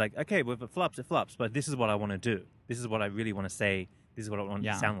in. Because well, if it flops, it flops. But this is what I want to do. This is what I really want to say. This is what I want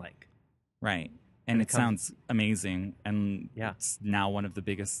it to sound like. Right. And it sounds amazing. And it's now one of the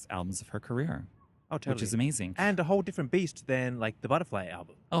biggest albums of her career. Oh, totally. Which is amazing. And a whole different beast than the Butterfly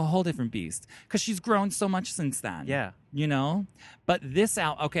album. A whole different beast. Because she's grown so much since then. Yeah. You know? But this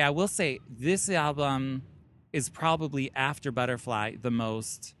album, I will say, this album is probably, after Butterfly, the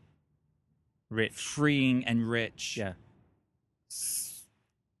most freeing and rich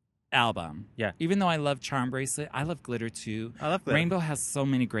album. Yeah. Even though I love Charm Bracelet, I love Glitter too. I love Glitter. Rainbow has so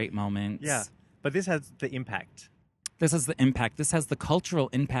many great moments. Yeah. But this has the impact. This has the impact. This has the cultural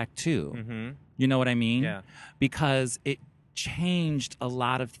impact too. Mm-hmm. You know what I mean? Yeah. Because it changed a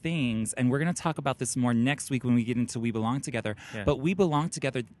lot of things, and we're going to talk about this more next week when we get into We Belong Together. But We Belong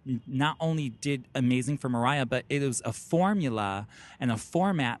Together not only did amazing for Mariah, but it was a formula and a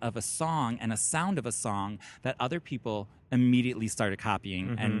format of a song and a sound of a song that other people immediately started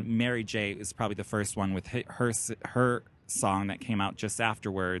copying. And Mary J is probably the first one with her song that came out just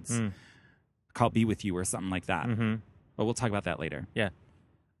afterwards called Be With You or something like that. But we'll talk about that later. Yeah.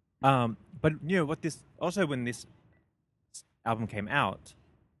 But what this also, when this album came out,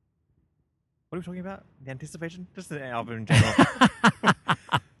 what are we talking about? The anticipation? Just the album in general.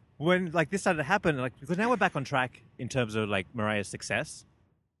 When this started to happen, because now we're back on track in terms of Mariah's success,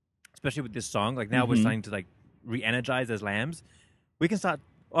 especially with this song. Now we're starting to re-energize as Lambs. We can start.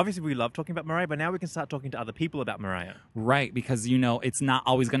 Obviously, we love talking about Mariah, but now we can start talking to other people about Mariah. Right, because, it's not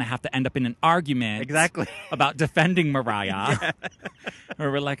always going to have to end up in an argument about defending Mariah. Where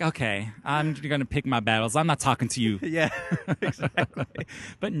we're like, okay, I'm going to pick my battles. I'm not talking to you. Yeah, exactly.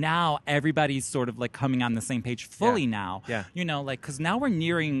 But now everybody's sort of coming on the same page fully now. Yeah. Because now we're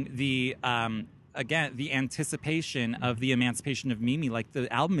nearing the... again, the anticipation of the emancipation of Mimi, the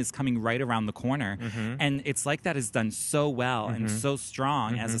album is coming right around the corner. And it's that is done so well and so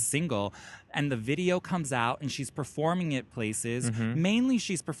strong as a single. And the video comes out and she's performing it places. Mainly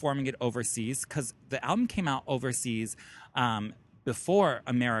she's performing it overseas because the album came out overseas before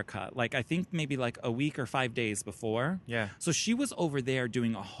America. I think maybe a week or 5 days before. Yeah. So she was over there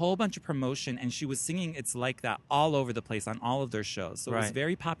doing a whole bunch of promotion and she was singing It's Like That all over the place on all of their shows. So it was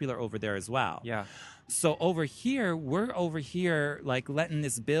very popular over there as well. Yeah. So over here, we're over here letting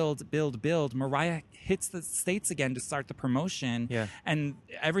this build. Mariah hits the States again to start the promotion. Yeah. And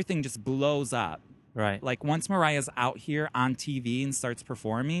everything just blows up. Right. Once Mariah's out here on TV and starts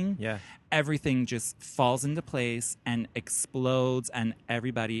performing, everything just falls into place and explodes, and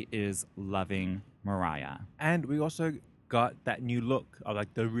everybody is loving Mariah. And we also got that new look of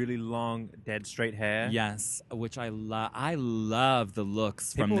the really long, dead straight hair. Yes, which I love. I love the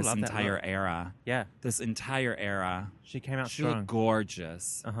looks from this entire era. Yeah. This entire era. She came out She strong. looked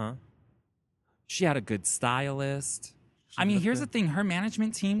gorgeous. Uh-huh. She had a good stylist. Here's the thing. Her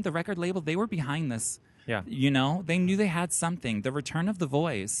management team, the record label, they were behind this. Yeah. You know, they knew they had something. The return of the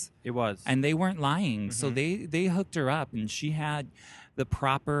voice. It was. And they weren't lying. So they hooked her up, and she had the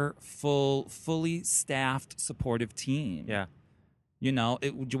proper, fully staffed, supportive team. Yeah. You know,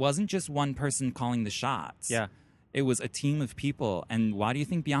 it wasn't just one person calling the shots. Yeah. It was a team of people. And why do you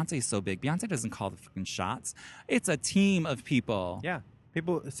think Beyonce is so big? Beyonce doesn't call the fucking shots. It's a team of people. Yeah.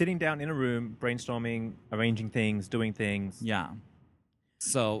 People sitting down in a room, brainstorming, arranging things, doing things. Yeah.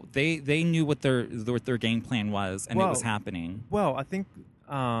 So they knew what their game plan was, and it was happening. Well, I think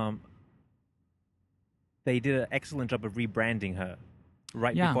they did an excellent job of rebranding her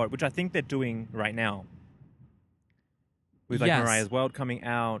before, which I think they're doing right now. With like Mariah's World coming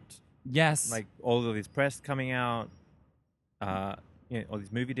out. Yes. Like all of these press coming out. All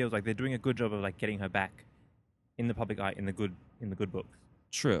these movie deals. Like they're doing a good job of like getting her back in the public eye in the good books.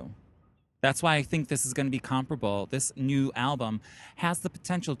 True. That's why I think this is going to be comparable. This new album has the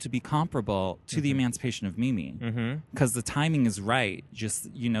potential to be comparable to the Emancipation of Mimi. Because the timing is right. Just,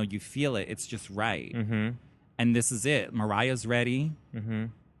 you feel it. It's just right. And this is it. Mariah's ready.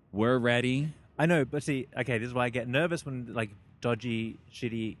 We're ready. I know, but see, okay, this is why I get nervous when like dodgy,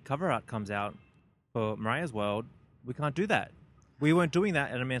 shitty cover art comes out for Mariah's World. We can't do that. We weren't doing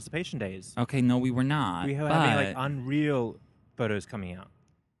that at Emancipation Days. Okay, no, we were not. We were having like unreal photos coming out.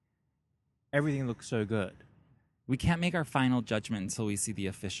 Everything looks so good. We can't make our final judgment until we see the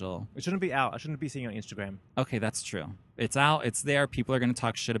official. It shouldn't be out. I shouldn't be seeing it on Instagram. Okay, that's true. It's out. It's there. People are going to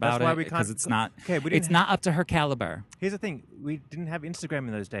talk shit about That's why it we can't, because it's not. Okay, it's not up to her caliber. Here's the thing: we didn't have Instagram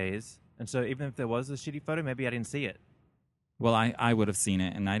in those days, and so even if there was a shitty photo, maybe I didn't see it. Well, I would have seen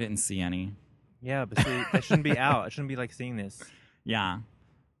it, and I didn't see any. Yeah, but see, that shouldn't be out. I shouldn't be like seeing this. Yeah,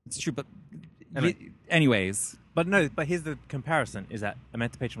 it's true. But anyways. But no. But here's the comparison: is that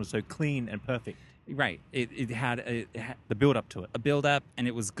Emancipation was so clean and perfect. Right. It had the build up to it. A build up, and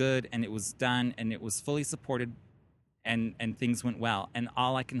it was good, and it was done, and it was fully supported, and things went well. And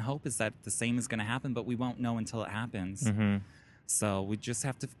all I can hope is that the same is going to happen, but we won't know until it happens. So we just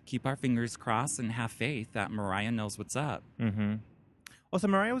have to keep our fingers crossed and have faith that Mariah knows what's up. Also,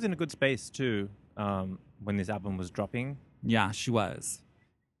 Mariah was in a good space too when this album was dropping. Yeah, she was.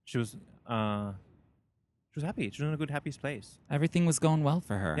 She was happy. She was in a good, happy place. Everything was going well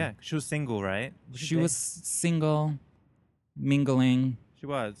for her. Yeah, she was single, right? She was single, mingling. She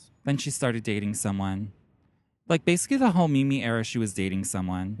was. Then she started dating someone. Like, basically the whole Mimi era, she was dating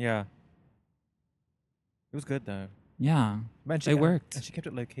someone. Yeah. It was good, though. Yeah. It worked. And she kept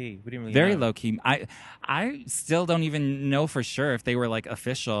it low-key. We didn't really Very know. low-key. I still don't even know for sure if they were, like,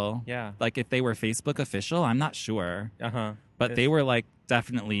 official. Yeah. Like, if they were Facebook official, I'm not sure. Uh-huh. But they were, like,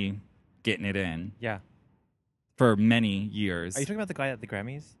 definitely getting it in. Yeah. For many years. Are you talking about the guy at the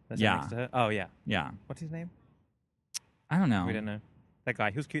Grammys? That's Yeah. next to her? Oh, yeah. Yeah. What's his name? I don't know. We don't know. That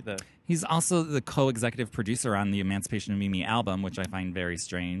guy. He was cute, though. He's also the co-executive producer on the Emancipation of Mimi album, which I find very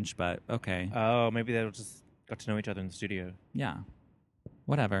strange, but okay. Oh, maybe they just got to know each other in the studio. Yeah.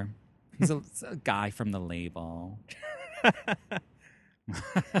 Whatever. He's a guy from the label.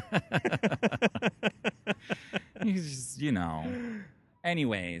 He's just,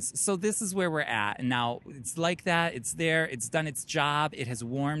 Anyways, so this is where we're at. And now it's like that. It's there. It's done its job. It has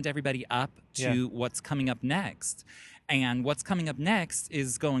warmed everybody up to what's coming up next. And what's coming up next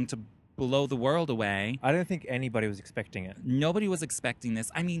is going to blow the world away. I don't think anybody was expecting it. Nobody was expecting this.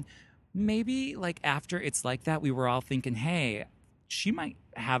 I mean, maybe like after It's Like That, we were all thinking, hey, she might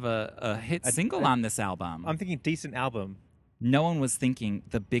have a hit single on this album. I'm thinking decent album. No one was thinking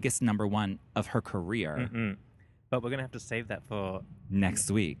the biggest #1 of her career. Mm-mm. But we're going to have to save that for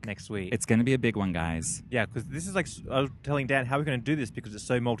next week. It's going to be a big one, guys. Yeah, because this is like, I was telling Dan how we're going to do this because it's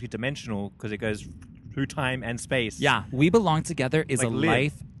so multi-dimensional because it goes through time and space. Yeah, We Belong Together is Like a lived.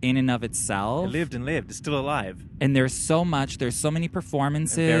 life in and of itself. It lived and lived. It's still alive. And there's so much. There's so many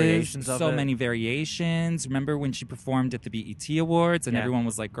performances. And variations of so it. many variations. Remember when she performed at the BET Awards and Yeah. everyone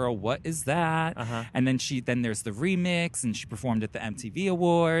was like, girl, what is that? Uh-huh. And then there's the remix and she performed at the MTV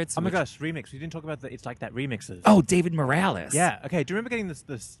Awards. Oh my gosh, remix. We didn't talk about the It's Like That remixes. Oh, David Morales. Yeah. Okay. Do you remember getting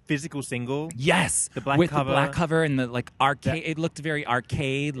this physical single? Yes. The black with cover. the black cover and the like arcade. It looked very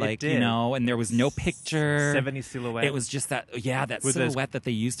arcade, like, did. and there was no picture. 70s silhouette. It was just that With those- silhouette that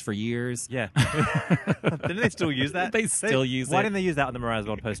they used for years. Yeah. Didn't they still use that? They still use it. Why didn't they use that on the Mariah's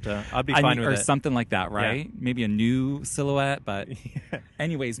World poster? I'd be fine with or it. something like that, right? Yeah. Maybe a new silhouette, but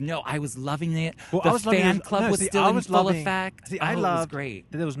anyways, no, I was loving it. Well, the I was loving fan this- club no, was see, still I in was full loving- effect. See, I it was loved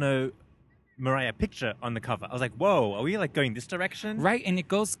great. that there was no Mariah picture on the cover. I was like, whoa, are we like going this direction? Right, and it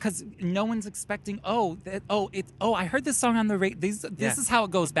goes because no one's expecting. I heard this song on the radio. This is how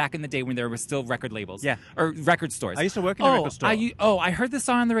it goes back in the day when there were still record labels, or record stores. I used to work in a record store. I heard this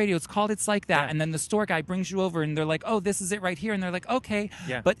song on the radio. It's called "It's Like That," and then the store guy brings you over, and they're like, "Oh, this is it right here," and they're like, "Okay."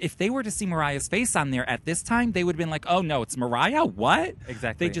 Yeah. But if they were to see Mariah's face on there at this time, they would have been like, "Oh no, it's Mariah." What?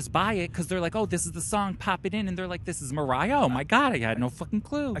 Exactly. They just buy it because they're like, "Oh, this is the song." Pop it in, and they're like, "This is Mariah." Oh my God, I had no fucking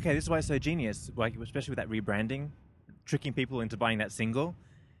clue. Okay, this is why it's so genius, like especially with that rebranding, tricking people into buying that single.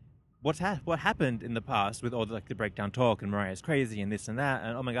 What happened in the past with all the breakdown talk and Mariah's crazy and this and that,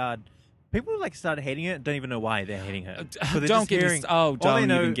 and oh my God, people like started hating it. Don't even know why they're hating her. Don't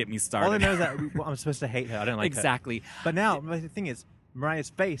even get me started. All they know is that I'm supposed to hate her. I don't like her. Exactly. But now the thing is, Mariah's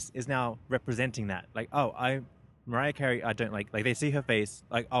face is now representing that. Like, Mariah Carey, I don't like. Like they see her face,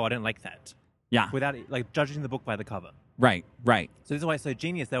 like, oh, I don't like that. Yeah. Without like judging the book by the cover. Right. So this is why it's so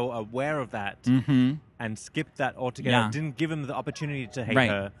genius. They were aware of that and skipped that altogether. Yeah. Didn't give them the opportunity to hate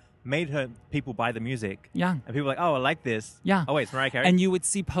her. Made her people buy the music. Yeah. And people were like, oh, I like this. Yeah. Oh, wait, it's Mariah Carey. And you would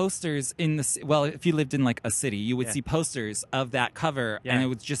see posters in if you lived in like a city, you would see posters of that cover and it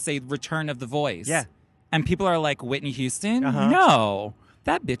would just say Return of the Voice. Yeah. And people are like, Whitney Houston? No.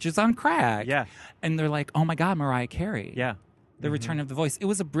 That bitch is on crack. Yeah. And they're like, oh my God, Mariah Carey. Yeah. The Return of the Voice. It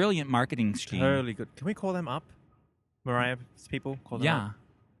was a brilliant marketing scheme. Totally good. Can we call them up? Mariah's people? Call them up?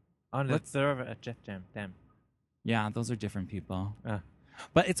 Oh, they're over at Jeff Jam. Damn. Yeah, those are different people.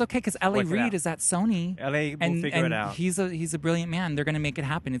 But it's okay because L.A. Reid is at Sony. L.A. will figure it out. He's a brilliant man. They're going to make it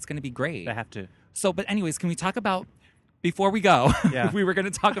happen. It's going to be great. They have to. So, but anyways, can we talk about, before we go, Yeah. we were going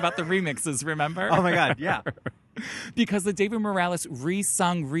to talk about the remixes, remember? Oh my God, yeah. Because the David Morales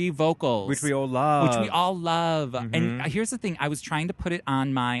re-sung re-vocals. Which we all love. And here's the thing. I was trying to put it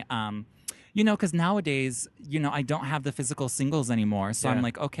on my... because nowadays, I don't have the physical singles anymore. So I'm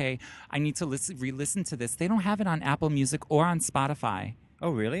like, okay, I need to re-listen to this. They don't have it on Apple Music or on Spotify. Oh,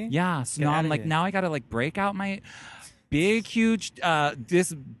 really? Yeah. So now I'm like, now I got to break out my big, huge,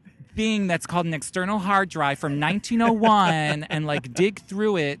 this thing that's called an external hard drive from 1901 and dig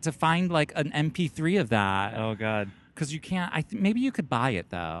through it to find an MP3 of that. Oh, God. Because you can't, maybe you could buy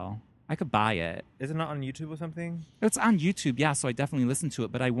it though. I could buy it. Is it not on YouTube or something? It's on YouTube, yeah, so I definitely listen to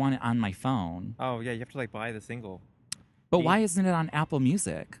it, but I want it on my phone. Oh, yeah, you have to buy the single. But why isn't it on Apple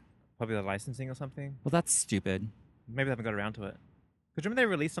Music? Probably the licensing or something. Well, that's stupid. Maybe they haven't got around to it. Because remember they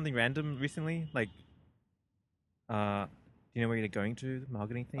released something random recently? Do you know where you're going to? The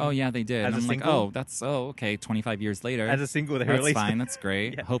mahogany thing? Oh, yeah, they did. As I'm a like, single? okay, 25 years later. As a single, they that's released fine, that's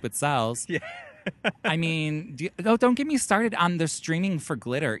great. Yeah. Hope it sells. Yeah. I mean, don't get me started on the streaming for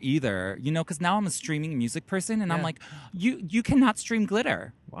glitter either. Because now I'm a streaming music person, and I'm like, you cannot stream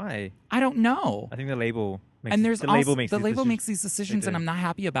glitter. Why? I don't know. I think the label makes the label makes these decisions, and I'm not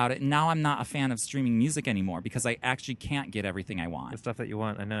happy about it. And now I'm not a fan of streaming music anymore because I actually can't get everything I want. The stuff that you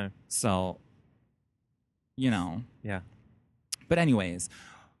want, I know. So, Yeah. But anyways,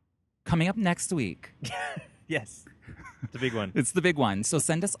 coming up next week. Yes. It's a big one. It's the big one. So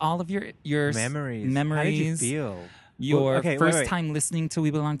send us all of your memories. How did you feel? Your first time listening to We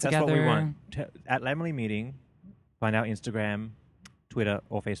Belong Together. That's what we want. At Lamely Meeting, find our Instagram, Twitter,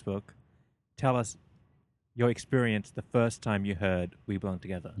 or Facebook. Tell us your experience the first time you heard We Belong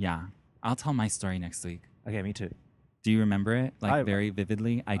Together. Yeah. I'll tell my story next week. Okay, me too. Do you remember it? Very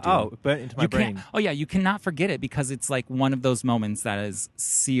vividly? I do. Oh, burnt into my brain. Oh, yeah. You cannot forget it because it's one of those moments that is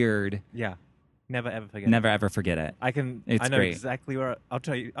seared. Yeah. Never ever forget Never ever forget it. I know great. exactly where I'll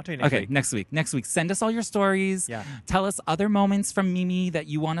tell you next week. Okay, next week. Send us all your stories. Yeah. Tell us other moments from Mimi that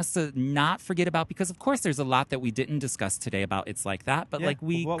you want us to not forget about because of course there's a lot that we didn't discuss today about It's Like That, but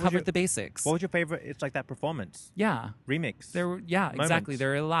we covered the basics. What was your favorite It's Like That performance? Yeah. Remix. Exactly.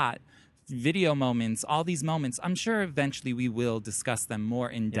 There are a lot. Video moments, all these moments. I'm sure eventually we will discuss them more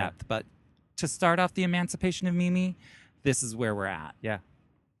in depth, but to start off the emancipation of Mimi, this is where we're at. Yeah.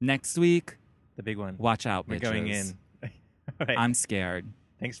 Next week, the big one. Watch out, We're bitches. going in. Right. I'm scared.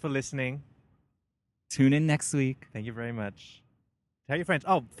 Thanks for listening. Tune in next week. Thank you very much. Tell your friends.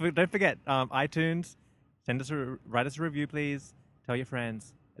 Oh, don't forget, iTunes. Write us a review, please. Tell your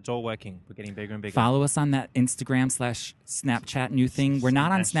friends. It's all working. We're getting bigger and bigger. Follow us on that Instagram/Snapchat new thing. We're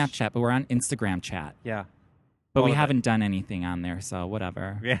not on Snapchat, but we're on Instagram chat. Yeah. But we haven't done anything on there, so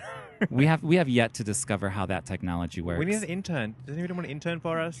whatever. Yeah. we have yet to discover how that technology works. We need an intern. Does anybody want an intern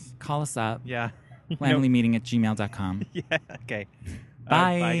for us? Call us up. Yeah. LamelyMeeting@gmail.com. Yeah. Okay.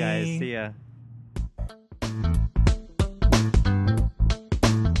 Bye. Bye, guys. See ya.